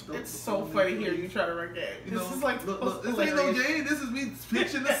pool. It's so funny here you try to work at. This is like look, this ain't no game. This is me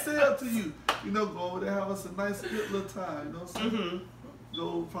pitching the sale to you. You know, go over there, have us a nice good little time. You know what I'm saying?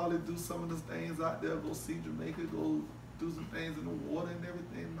 Go probably do some of the things out there. Go see Jamaica. Go do some things in the water and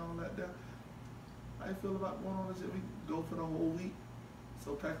everything and all that there. How you feel about going on this shit? We can go for the whole week.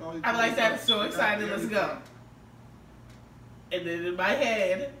 So pack all your. I like that. It's so excited. Let's go. And then in my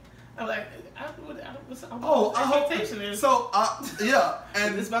head, I'm like, expectation is. So, yeah.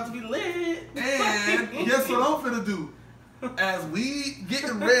 And it's about to be lit. And guess what I'm finna do? As we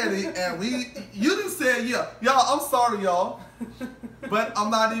getting ready and you done said, yeah. Y'all, I'm sorry, y'all. But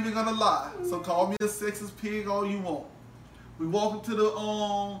I'm not even gonna lie. So call me a sexist pig all you want. We walk into the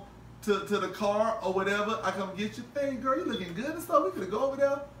to the car or whatever. I come get you. Hey, girl, you looking good and stuff. We could go over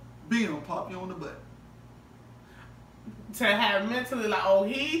there. Bam, pop you on the butt. To have mentally like, oh,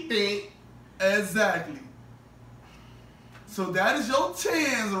 he think. Exactly. So that is your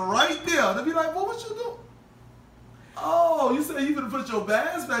chance right there to be like, well, what you do? Oh, you said you gonna put your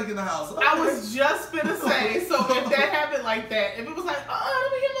bags back in the house. Okay. I was just gonna say, so if that happened like that, if it was like, oh,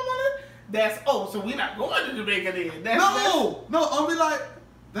 let me get my mother, so we not going to Jamaica then. No, I'll be like,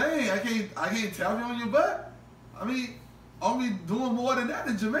 dang, I can't tap you on your butt. I mean, I'll be doing more than that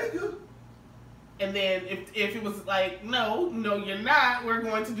in Jamaica. And then if it was like, no, you're not, we're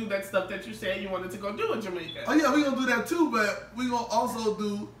going to do that stuff that you said you wanted to go do in Jamaica. Oh yeah, we're going to do that too, but we're going to also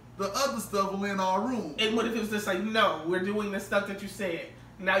do the other stuff when we're in our room. And what if it was just like, no, we're doing the stuff that you said.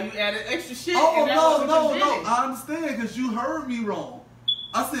 Now you added extra shit. Oh, no, I understand because you heard me wrong.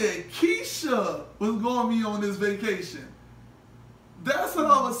 I said Keisha was going to be on this vacation. That's what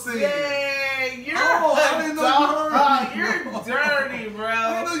I was saying. Yeah, I didn't know you heard me. You're dirty, bro.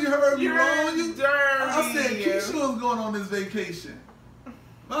 I didn't know you heard me wrong. You're dirty. I said Keisha was going on this vacation.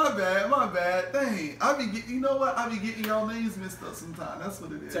 My bad. Dang. You know what? I be getting y'all names mixed up sometimes. That's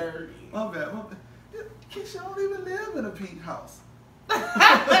what it is. Dirty. My bad. Keisha don't even live in a pink house. What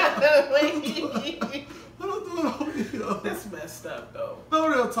I'm doing over here? That's messed up though. No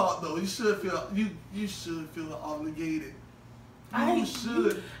real talk though. You should feel obligated. You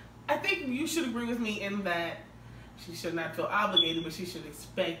should. I think you should agree with me in that she should not feel obligated, but she should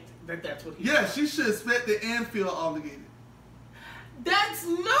expect that that's what he does. She should expect it and feel obligated. That's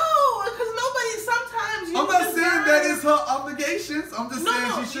because nobody sometimes. I'm not saying that is her obligations. I'm just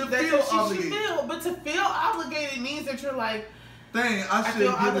saying she should feel obligated. But to feel obligated means that you're like, dang, I should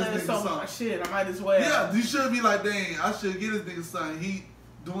get this nigga something. Shit, I might as well. Yeah, you should be like, dang, I should get this nigga something. He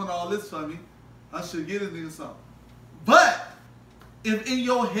doing all this for me. I should get this nigga something. But if in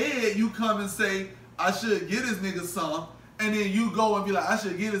your head you come and say, I should get this nigga some, and then you go and be like, I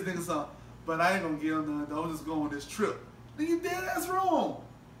should get this nigga some, but I ain't gonna give him none. I'm just going on this trip. Then you dead ass wrong.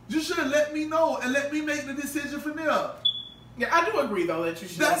 You should have let me know and let me make the decision from there. Yeah, I do agree though that you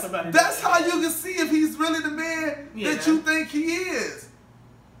should. That's how you can see if he's really the man that you think he is.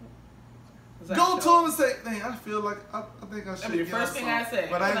 Go to him and say, "Dang, I feel like I think I should." That'd be the first thing I say.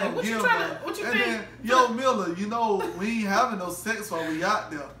 But I ain't like, gonna give him. What you and think? then, yo, Miller, you know we ain't having no sex while we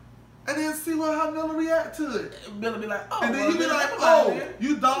out there. And then see how Miller react to it. Miller be like, "Oh," and then well, you be like, "Oh,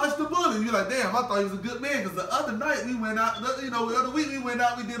 you dodged the bullet." You like, "Damn, I thought he was a good man." Because the other night we went out, the other week we went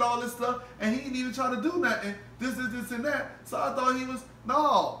out, we did all this stuff, and he didn't even try to do nothing. This, and that. So I thought he was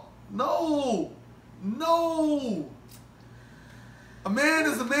no. A man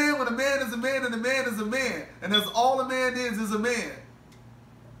is a man when a man is a man and a man is a man. And that's all a man is a man.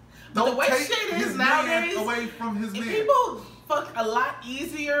 Don't the way take shit is his nowadays, man away from his man. People fuck a lot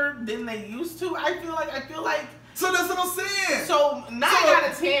easier than they used to. I feel like. So that's what I'm saying. So 9 out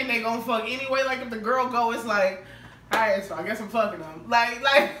of 10 they gonna fuck anyway. Like if the girl go, it's like, alright, so I guess I'm fucking them. Like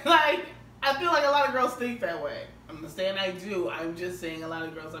I feel like a lot of girls think that way. I'm not saying I do. I'm just saying a lot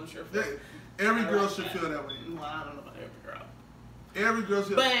of girls I'm sure feel. Every girl should feel that way. Well, I don't know about every girl. Every girl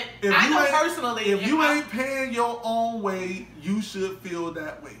should. But I know personally, if you ain't paying your own way, you should feel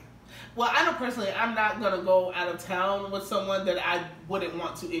that way. Well, I know personally, I'm not going to go out of town with someone that I wouldn't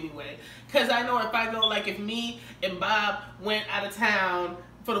want to anyway. Because I know if I go, like, if me and Bob went out of town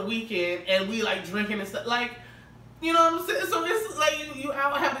for the weekend and we, like, drinking and stuff, like, you know what I'm saying? So it's like you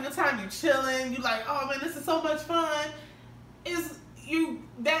out having a good time, you chilling, you like, oh, man, this is so much fun. You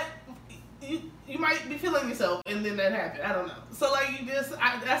might be feeling yourself and then that happened. I don't know. So, like,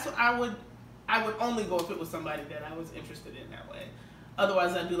 that's what I would only go if it was somebody that I was interested in that way.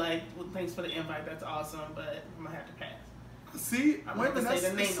 Otherwise, I'd be like, well, thanks for the invite. That's awesome, but I'm going to have to pass. See, women,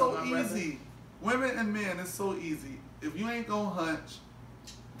 it's so easy. Women and men, it's so easy. If you ain't going to hunch,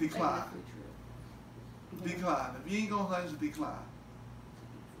 decline. Decline. If you ain't going to hunch, decline.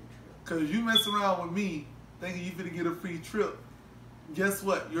 Because you mess around with me thinking you finna get a free trip, guess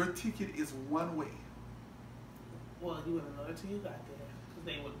what? Your ticket is one way. Well, you wouldn't know it till you got there. Because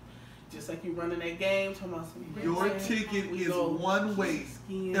they would... Just like you running that game, talking about some your ticket is one way.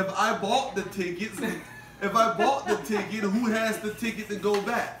 If I bought the tickets, who has the ticket to go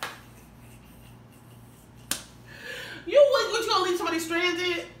back? Would you gonna leave somebody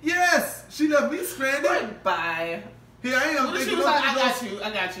stranded? Yes, she left me stranded. Bye. Here I am thinking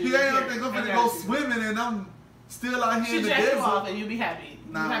I got you. Here I am thinking I'm gonna go swimming and I'm still out here in the desert. She jack you off and you'll be happy.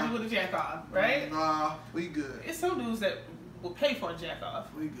 Nah. You happy with a jack off, right? Nah, we good. It's some dudes that will pay for a jack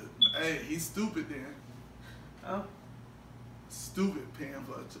off. We good. Hey, he's stupid then. Oh. Stupid paying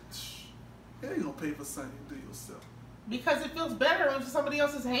for a jack. How you gonna pay for something you do yourself? Because it feels better when it's somebody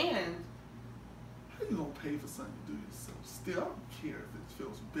else's hand. How you gonna pay for something you do yourself? Still, I don't care if it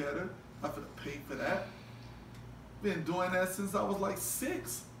feels better. I'm gonna pay for that. Been doing that since I was like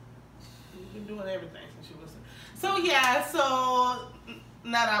 6. You've been doing everything since you was. So yeah, so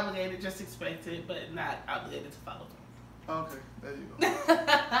not obligated, just expected, but not obligated to follow through. Okay, there you go.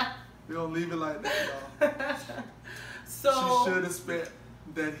 We don't leave it like that, y'all. So she should expect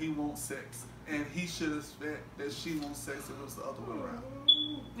that he wants sex, and he should expect that she wants sex if it was the other way around.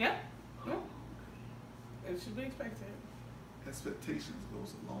 Yeah. It should be expected. Expectations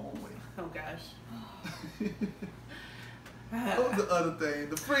goes a long way. Oh gosh. What was the other thing?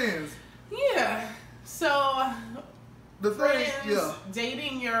 The friends. Yeah. So the friends, thing, yeah.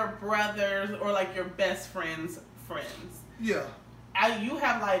 Dating your brothers or like your best friends' friends. Yeah. You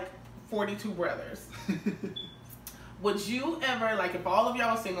have like 42 brothers. Would you ever, like, if all of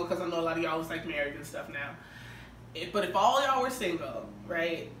y'all were single, because I know a lot of y'all was like married and stuff now, but if all y'all were single,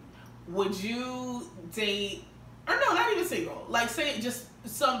 right, would you date, or no, not even single, like say just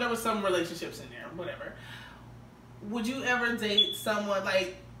there was some relationships in there, whatever. Would you ever date someone,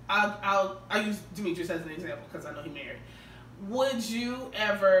 like, I'll use Demetrius as an example because I know he's married. Would you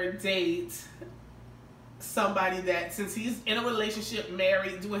ever date somebody that, since he's in a relationship,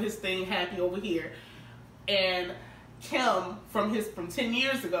 married, doing his thing, happy over here, and Kim from 10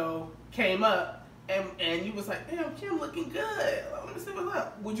 years ago came up and you was like, damn, Kim looking good. Let me see what's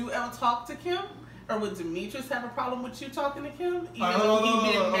up. Would you ever talk to Kim? Or would Demetrius have a problem with you talking to Kim? Even though he's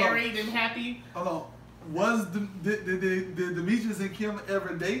been married and happy? Hold on. Did Demetrius and Kim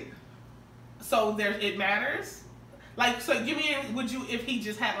ever date? So it matters? Like, so give me, would you, if he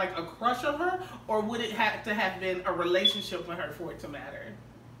just had like a crush on her, or would it have to have been a relationship with her for it to matter?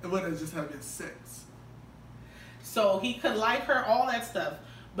 It wouldn't just have been sex. So he could like her, all that stuff,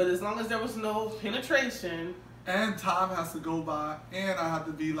 but as long as there was no penetration. And time has to go by, and I have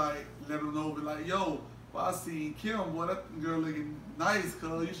to be like, let him know, be like, yo, well, I seen Kim, boy, that girl looking nice,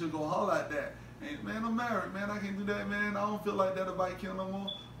 cuz. You should go holler at that. And, man, I'm married, man. I can't do that, man. I don't feel like that about Kim no more.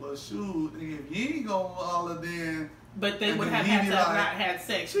 Well, shoot, nigga, if you ain't gonna holler, then... But they would have had to have not had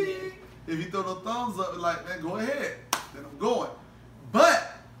sex. If you throw the thumbs up, like, man, go ahead. Then I'm going.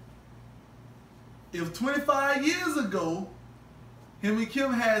 But, if 25 years ago, him and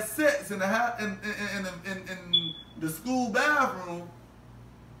Kim had sex in the school bathroom,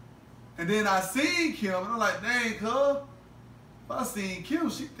 and then I seen Kim, and I'm like, dang, cuz, if I seen Kim,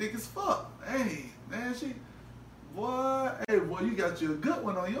 she thick as fuck. Hey, man, boy, you got you a good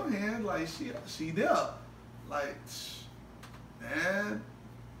one on your hand. Like, she there. Like, man,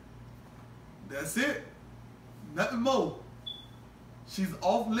 that's it. Nothing more. She's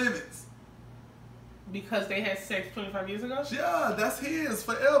off limits. Because they had sex 25 years ago? Yeah, that's his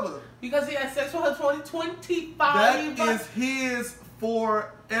forever. Because he had sex with her 25 That is his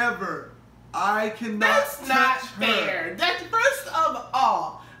forever. I cannot That's touch not her. fair. That's first of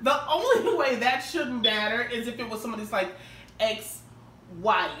all, the only way that shouldn't matter is if it was somebody's like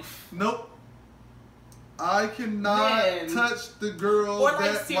ex-wife. Nope. I cannot touch the girl or like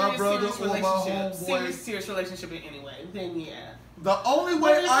that serious, my brother or my homeboy. Serious relationship in any way. Then yeah. The only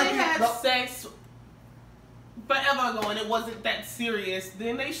way I can had sex forever ago and it wasn't that serious,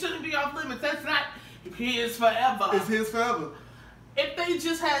 then they shouldn't be off limits. That's not his forever. It's his forever. If they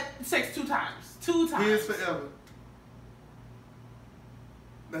just had sex two times. His forever.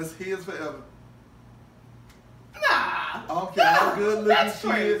 That's his forever. Nah. I don't care how good looking she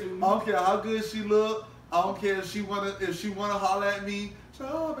crazy. is. I don't care how good she look. I don't care if she wanna holler at me. So,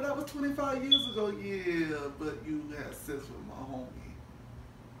 oh, but that was 25 years ago. Yeah, but you had sex with my homie.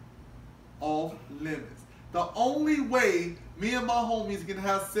 Off limits. The only way me and my homies can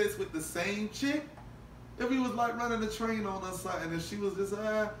have sex with the same chick, if we was like running a train on us and if she was just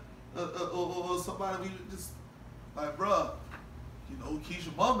or somebody we just like, bruh, you know,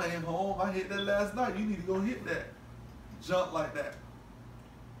 Keisha mama ain't home. I hit that last night. You need to go hit that. Jump like that.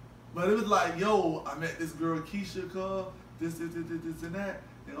 But it was like, yo, I met this girl Keisha, this and that.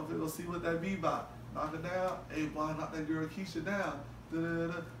 And I'm gonna go see what that be about. Knock her down. Hey, boy, knock that girl Keisha down.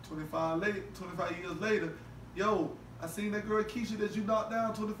 25 years later, yo, I seen that girl Keisha that you knocked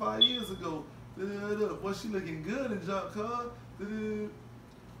down 25 years ago. Boy, she looking good and jump, cuz. And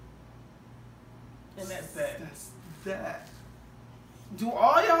that's that. That's that. Do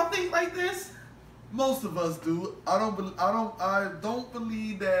all y'all think like this? Most of us do. I don't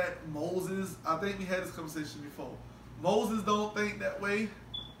believe that Moses. I think we had this conversation before. Moses don't think that way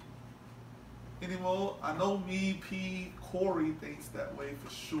anymore. I know me, P, Corey thinks that way for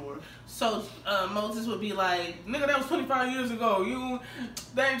sure. So Moses would be like, "Nigga, that was 25 years ago.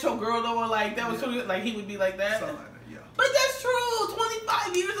 That ain't your girl though." Or like that was 20, like he would be like that. Something like that, yeah. But that's true.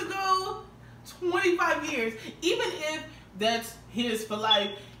 25 years ago, 25 years. Even if that's his for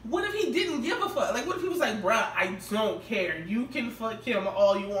life. What if he didn't give a fuck? Like, what if he was like, bruh, I don't care. You can fuck Kim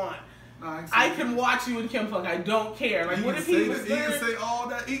all you want. I can watch you and Kim fuck. I don't care. Like, what if he was there? He can say all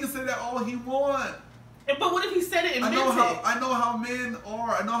that. He can say that all he want. But what if he said it and meant it? I know how men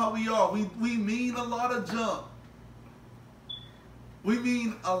are. I know how we are. We mean a lot of junk. We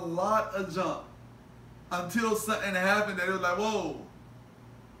mean a lot of junk. Until something happened that it was like, whoa.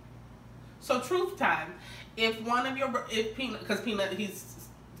 So, truth time. If Peanut, because Peanut, he's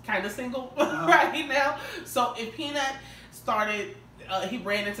kind of single right now. So if Peanut started, he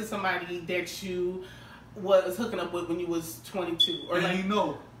ran into somebody that you was hooking up with when you was 22, or and like he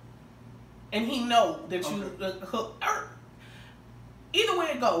know that you hooked. Either way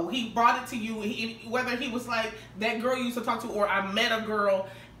it go, he brought it to you. Whether he was like that girl you used to talk to, or I met a girl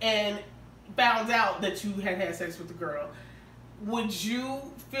and found out that you had sex with the girl. Would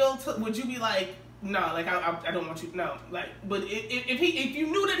you be like? No, like I don't want you. No, like, but if you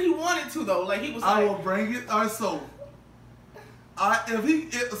knew that he wanted to though, like he was. I will bring it. All right, so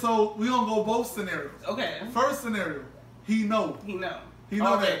so we gonna go both scenarios. Okay. First scenario, he know. He know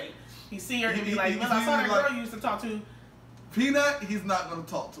that. He see her and be like, "Man, I saw that girl you used to talk to." Peanut, he's not gonna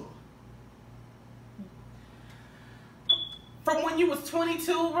talk to her. From when you was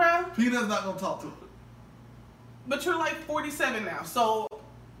 22, bruh. Peanut's not gonna talk to her. But you're like 47 now, so.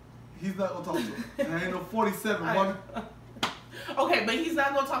 He's not gonna talk to her. There ain't no 47 woman. Okay, but he's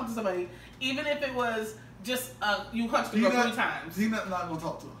not gonna talk to somebody, even if it was just you hunched the girl 3 times. He's not gonna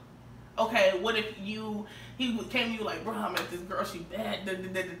talk to her. Okay, what if he came to you like, bro, I met this girl, she bad,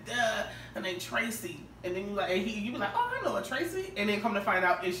 her name Tracy, and then you be like, oh, I know a Tracy, and then come to find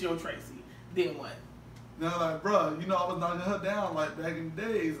out it's your Tracy. Then what? Then like, bro, I was knocking her down like back in the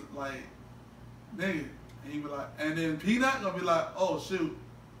days, like, nigga, and he be like, and then Peanut gonna be like, oh shoot.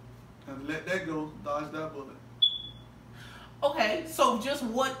 And let that go, dodge that bullet. Okay, so just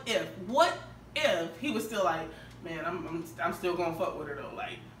what if? What if he was still like, man, I'm still gonna fuck with her though?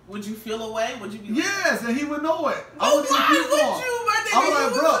 Like, would you feel away? Would you be like, yes, and he would know it. Why would you? I was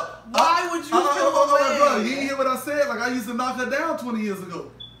like, bro. Why would you feel away? Bro, you didn't hear what I said? Like, I used to knock her down 20 years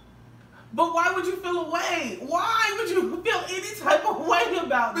ago. But why would you feel away? Why would you feel any type of way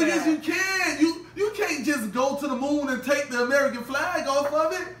about that? Because you can. You can't just go to the moon and take the American flag off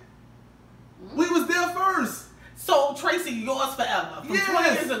of it. We was there first. So Tracy, yours forever. From yes. 20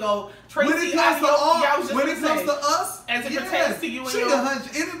 years ago, Tracy, when it comes to us, as it pertains to you and she can hunch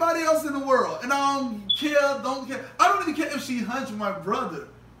anybody else in the world, and I don't care. I don't even care if she hunched my brother.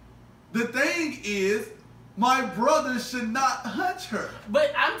 The thing is, my brother should not hunch her.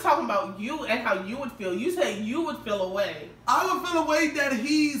 But I'm talking about you and how you would feel. You say you would feel away. I would feel away that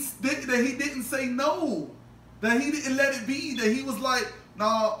he didn't say no, that he didn't let it be, that he was like,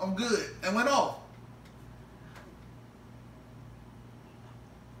 "No, I'm good," and went off.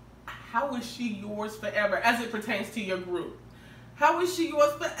 How is she yours forever as it pertains to your group? How is she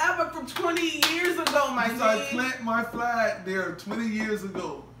yours forever from 20 years ago, my dude? I planted my flag there 20 years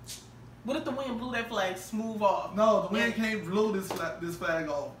ago. What if the wind blew that flag smooth off? No, the wind can't blow this flag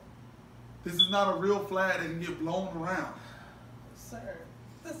off. This is not a real flag that can get blown around. Sir,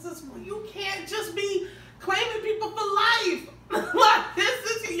 you can't just be claiming people for life. Like,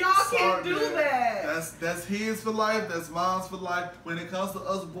 y'all can't do that. That's his for life, that's mine's for life. When it comes to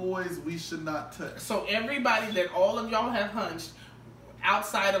us boys, we should not touch. So everybody that all of y'all have hunched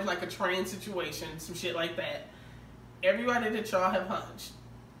outside of like a train situation, some shit like that, everybody that y'all have hunched,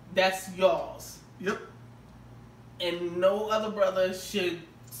 that's y'all's. Yep. And no other brother should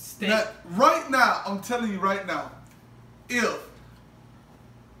stay. Now, right now, I'm telling you right now, if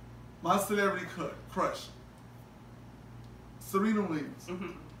my celebrity crush, Serena Williams,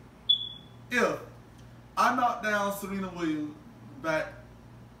 if I knocked down Serena Williams back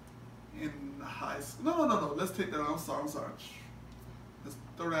in high school, no, let's take that out. I'm sorry. Let's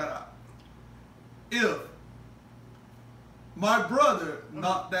throw that out. If my brother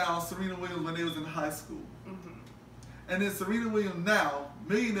knocked down Serena Williams when they was in high school, and then Serena Williams now,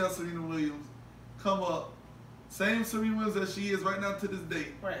 millionaire Serena Williams, come up, same Serena Williams as she is right now to this day,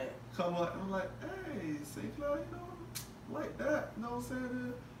 right? Come up and I'm like, hey, St. Cloud, you know, like that, you know what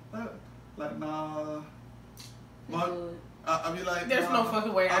I'm saying? Like nah. I be like, there's no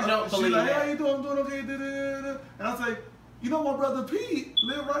fucking way. I don't believe like, that. How you doing? I'm doing okay. And I say, you know, my brother Pete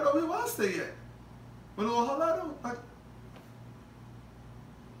live right over here where I stay at. But how I do? Like,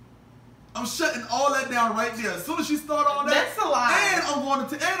 I'm shutting all that down right there. As soon as she start all that, that's a lie. And I'm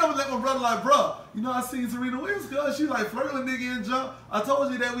gonna let my brother like, bro, you know I seen Serena Williams, cause she like flirting with nigga and jump. I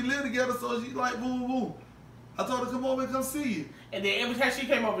told you that we live together, so she like boom boom. I told her to come over and come see you. And then every time she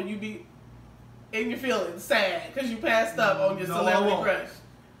came over, you be in your feelings, sad, because you passed up on your celebrity crush.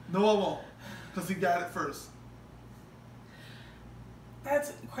 No, I won't. Because he got it first.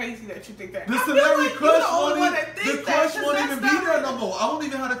 That's crazy that you think that. The celebrity crush won't even be there no more. I don't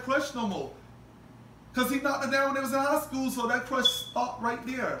even have the crush no more. Because he knocked it down when they was in high school, so that crush stopped right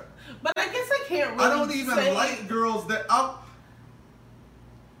there. But I guess I can't really I don't even like girls that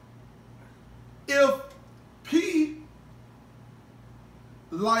if P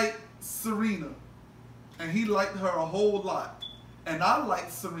liked Serena, and he liked her a whole lot, and I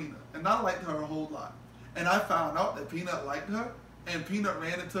liked Serena, and I liked her a whole lot, and I found out that Peanut liked her, and Peanut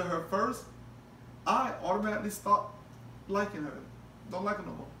ran into her first, I automatically stopped liking her. Don't like her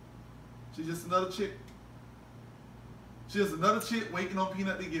no more. She's just another chick. She's just another chick waiting on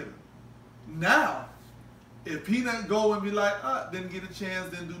Peanut to get her. Now, if Peanut go and be like, didn't get a chance,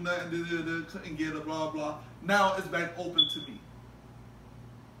 didn't do nothing, couldn't get her, blah, blah. Now it's back open to me.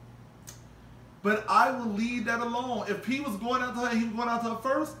 But I will leave that alone. If P was going after her and he was going after her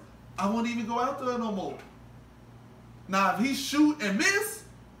first, I won't even go after her no more. Now, if he shoot and miss,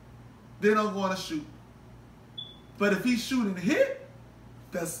 then I'm going to shoot. But if he shoot and hit,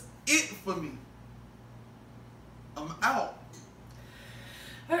 that's it for me. I'm out.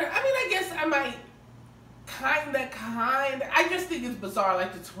 I mean, I guess I might kind. I just think it's bizarre,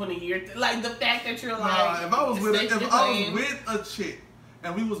 like the 20-year, like the fact that you're like. If I was with a chick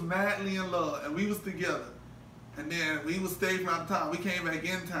and we was madly in love and we was together, and then we was staying from out of town, we came back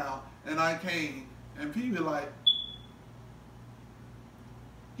in town, and I came, and people like,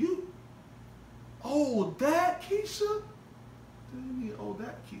 that Keisha?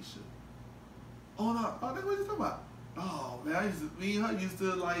 That Keisha. Oh no, what are you talking about? Oh man, me and her used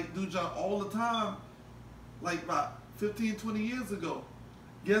to like do junk all the time, like about 15, 20 years ago.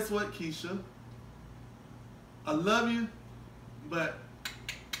 Guess what, Keisha? I love you, but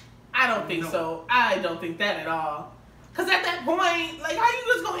I don't think so. I don't think that at all. Because at that point, like, how you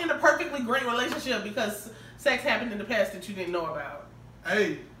just gonna end a perfectly great relationship because sex happened in the past that you didn't know about?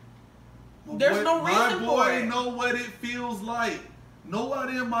 Hey, there's no reason for it. My boy know what it feels like.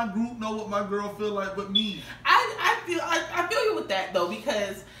 Nobody in my group know what my girl feel like but me. I feel you with that though,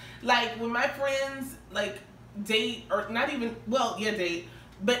 because like when my friends like date or not even date,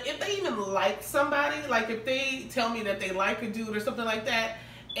 but if they even like somebody, like if they tell me that they like a dude or something like that,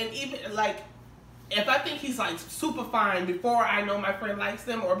 and even like if I think he's like super fine before I know my friend likes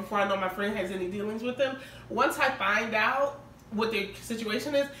them or before I know my friend has any dealings with them, once I find out what their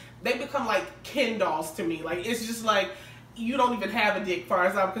situation is, they become like Ken dolls to me. Like it's just like you don't even have a dick, far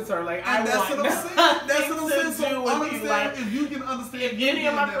as I'm concerned. Like and I want nothing to do with you. Like if you can understand, if any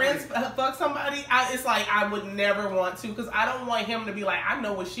of my friends fuck somebody, it's like I would never want to, because I don't want him to be like, I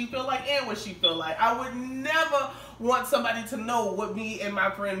know what she feel like and what she feel like. I would never want somebody to know what me and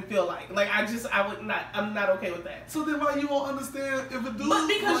my friend feel like. Like I would not. I'm not okay with that. So then why you won't understand if a dude? But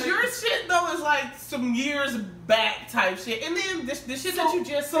because like, your shit though is like some years back type shit, and then the shit that you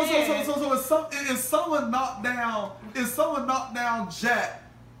just said. So if someone knocked down Jack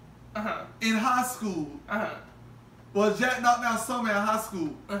in high school. Well, Jack knocked down Summer in high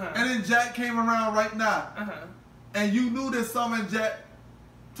school, and then Jack came around right now, and you knew that Summer and Jack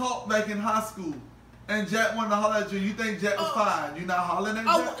talked back in high school. And Jack wanted to holler at you. You think Jack was fine? You not hollering at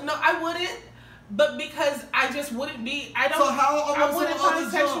Jack? No, I wouldn't. But because I just wouldn't be. I don't. So how I wouldn't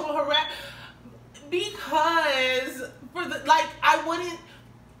find sexual harassment. Because for the like, I wouldn't.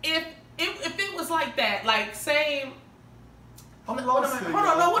 If it was like that, like say. Hold on.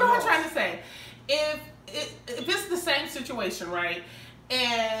 What am I trying to say? If it's the same situation, right?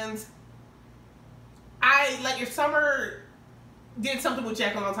 And if Summer did something with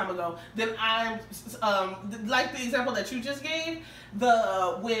Jack a long time ago, then I'm like the example that you just gave,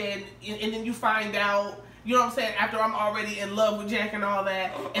 and then you find out, you know what I'm saying, after I'm already in love with Jack and all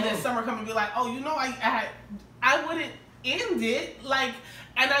that, and then Summer come and be like, oh, you know, I wouldn't end it, like,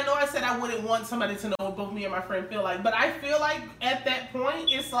 and I know I said I wouldn't want somebody to know what both me and my friend feel like, but I feel like at that point,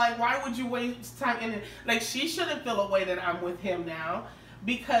 it's like, why would you waste time in it? Like, she shouldn't feel a way that I'm with him now.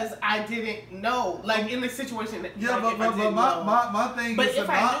 Because I didn't know, like in the situation. Yeah, like, but my thing is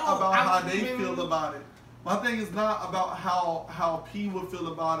not about how they feel about it. My thing is not about how P would feel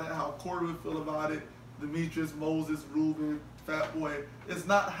about it, how Corey would feel about it, Demetrius, Moses, Ruben, Fat Boy. It's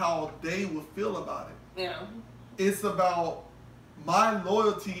not how they would feel about it. Yeah. It's about my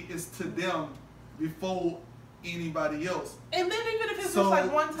loyalty is to them before anybody else. And then even if it's just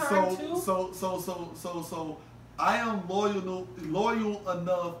like one time too. So I am loyal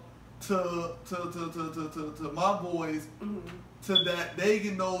enough to my boys, to that they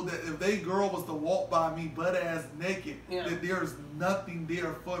can know that if they girl was to walk by me butt ass naked, that there's nothing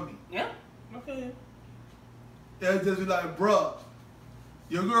there for me. Yeah. Okay. They'll just be like, bruh,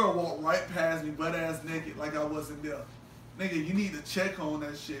 your girl walked right past me butt ass naked like I wasn't there. Nigga, you need to check on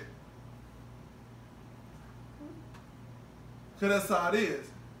that shit. Cause that's how it is.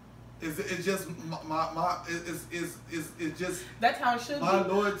 It's just it's just that's how it should be. My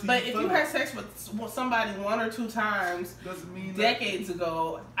loyalty. But if you had sex with somebody one or two times doesn't mean decades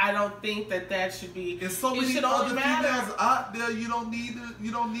ago, I don't think that should be. It's so many other females out there. You don't need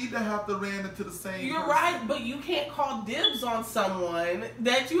to have to ran into the same. You're right, but you can't call dibs on someone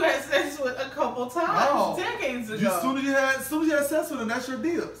that you had sex with a couple times decades ago. As soon as you had sex with them, that's your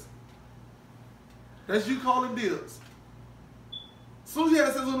dibs. That's you calling dibs. As soon as you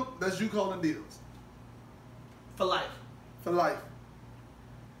have sex with them, that's you calling deals. For life. For life.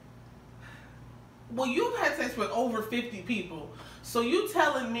 Well, you've had sex with over 50 people. So you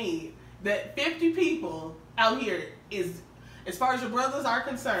telling me that 50 people out here is, as far as your brothers are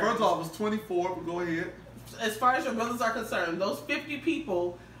concerned. First off, it's 24, but go ahead. As far as your brothers are concerned, those 50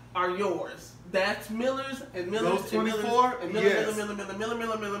 people are yours. That's Miller's and Miller's. Those 24? And Miller's, yes. Miller.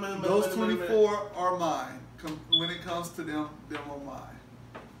 Those 24 are mine. When it comes to them are mine.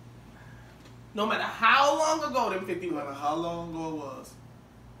 No matter how long ago them 50 No matter how long ago it was.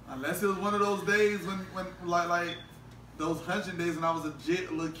 Unless it was one of those days when like those hunching days when I was a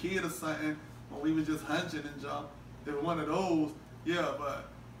little kid or something, when we was just hunching and jump. If one of those, yeah,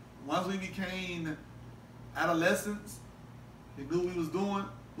 but once we became adolescents, we knew what we was doing,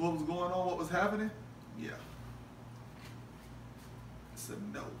 what was going on, what was happening, yeah. I said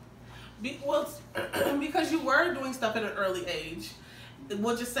no. Because you were doing stuff at an early age.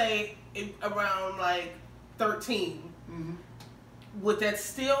 We'll just say around like 13. Mm-hmm. Would that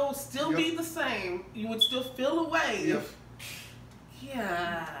still be the same? You would still feel a way. Yep.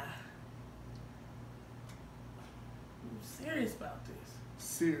 Yeah. I'm serious about this.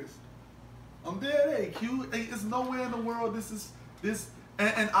 Serious. I'm dead. Hey, Q. Hey, it's nowhere in the world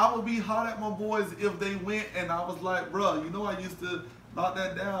and I would be hot at my boys if they went and I was like, bruh, you know I used to knock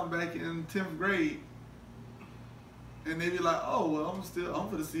that down back in 10th grade. And they be like, oh, well, I'm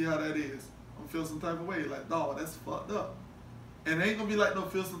gonna see how that is. I'm feel some type of way. Like, dog, that's fucked up. And it ain't gonna be like no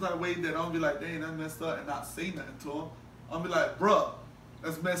feel some type of way that I'm gonna be like, dang, that's messed up and not say nothing to them. I'm gonna be like, bruh,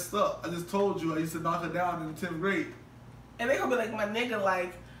 that's messed up. I just told you I used to knock it down in 10th grade. And they gonna be like, my nigga,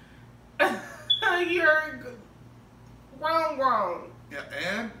 like, you're wrong. Yeah,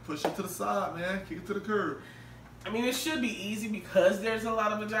 and push it to the side, man. Kick it to the curb. I mean, it should be easy because there's a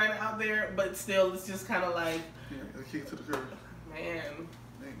lot of vagina out there, but still, it's just kind of like... Yeah, kick it to the curb. Man.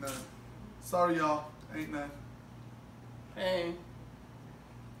 Ain't nothing. Sorry, y'all. Ain't nothing. Hey.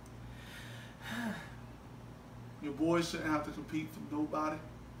 Your boys shouldn't have to compete for nobody.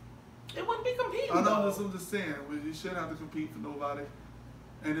 It wouldn't be competing, I know, though. I'm just saying. You shouldn't have to compete for nobody.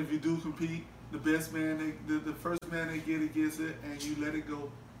 And if you do compete, the best man, the first man they get it gets it, and you let it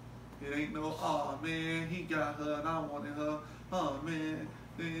go. It ain't no, oh man, he got her and I wanted her. Oh man,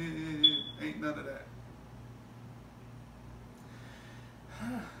 ain't none of that.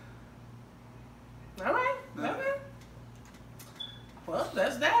 All right. Nah. Okay. Well,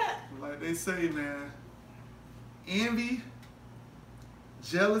 that's that. Like they say, man, envy,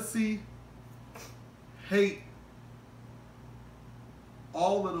 jealousy, hate,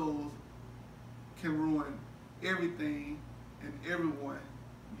 all of those can ruin everything and everyone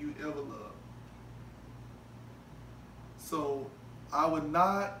you ever loved. So I would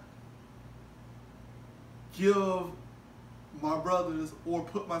not give my brothers or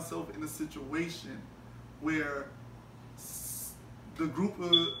put myself in a situation where the group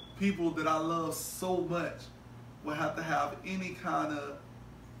of people that I love so much will have to have any kind of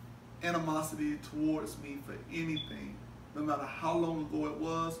animosity towards me for anything, no matter how long ago it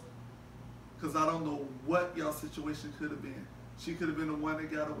was, because I don't know what y'all situation could have been. She could have been the one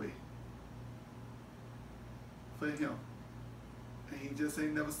that got away for him. And he just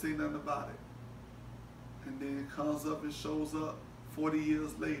ain't never say nothing about it. And then it comes up and shows up 40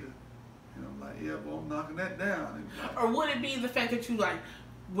 years later. And I'm like, yeah, well, I'm knocking that down. Or would it be the fact that you, like,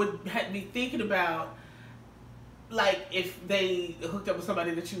 would be thinking about, like, if they hooked up with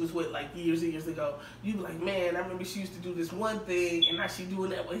somebody that you was with, like, years and years ago, you'd be like, man, I remember she used to do this one thing, and now she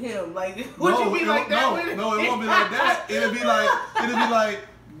doing that with him. Like, would you be like that? No, it won't be like that. It'll be like,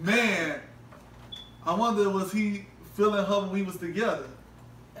 man, I wonder, was he feeling her when we was together?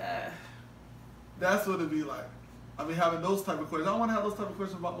 That's what it'd be like. I mean, having those type of questions. I don't want to have those type of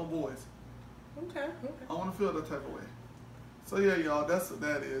questions about my boys. Okay. I want to feel that type of way. So yeah, y'all, that's what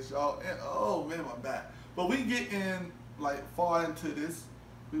that is, y'all. And, oh man, my back. But we get in like far into this.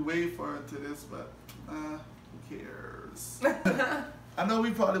 We way far into this, but who cares? I know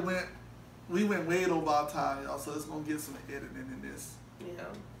we went way over our time, y'all. So it's gonna get some editing in this. Yeah.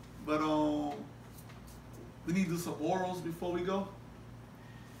 But we need to do some morals before we go.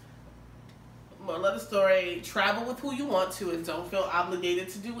 Moral of the story, travel with who you want to and don't feel obligated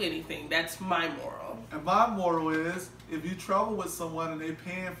to do anything. That's my moral. And my moral is, if you travel with someone and they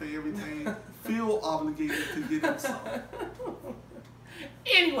paying for everything, feel obligated to get them something.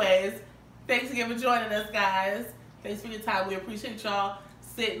 Anyways, thanks again for joining us, guys. Thanks for your time. We appreciate y'all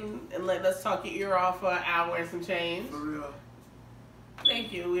sitting and letting us talk your ear off for an hour and some change. For real.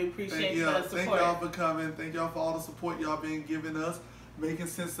 Thank you. We appreciate the support. Thank y'all for coming. Thank y'all for all the support y'all been giving us. Making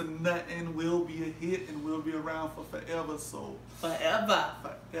Sense of Nothing will be a hit and will be around for forever. So forever.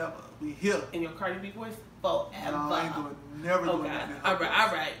 We here. In your Cardi B voice, forever. No, I ain't never doing that. All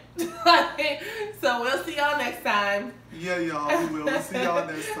right. So we'll see y'all next time. Yeah, y'all. We will. We'll see y'all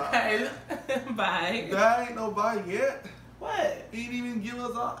next time. Right. Bye. That ain't nobody yet. What? He didn't even give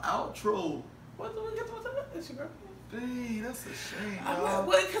us our outro. What do we get to what's up? It's your girlfriend. Dang, that's a shame, y'all.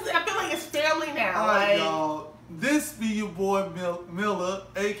 Because I feel like it's family now. All right, y'all. This be your boy Miller,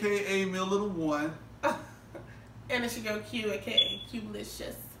 a.k.a. Miller the One. And it's your girl Q, a.k.a.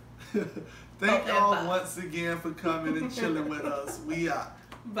 Qlicious. Thank y'all once again for coming and chilling with us. We out.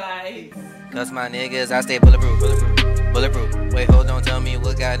 Bye. Cause my niggas, I stay bulletproof. Bulletproof. Wait, hold on, tell me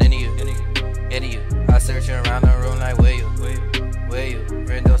what got into you. Into you. I search around the room like, where you? Where you?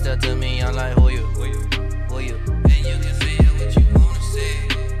 Rendo step to me, I'm like, who you? Who you? And you can say what you wanna say.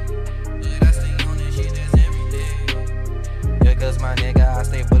 But I stay on this shit, that's everything. Yeah, cause my nigga, I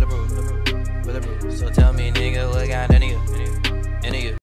stay bulletproof. So tell me, nigga, what got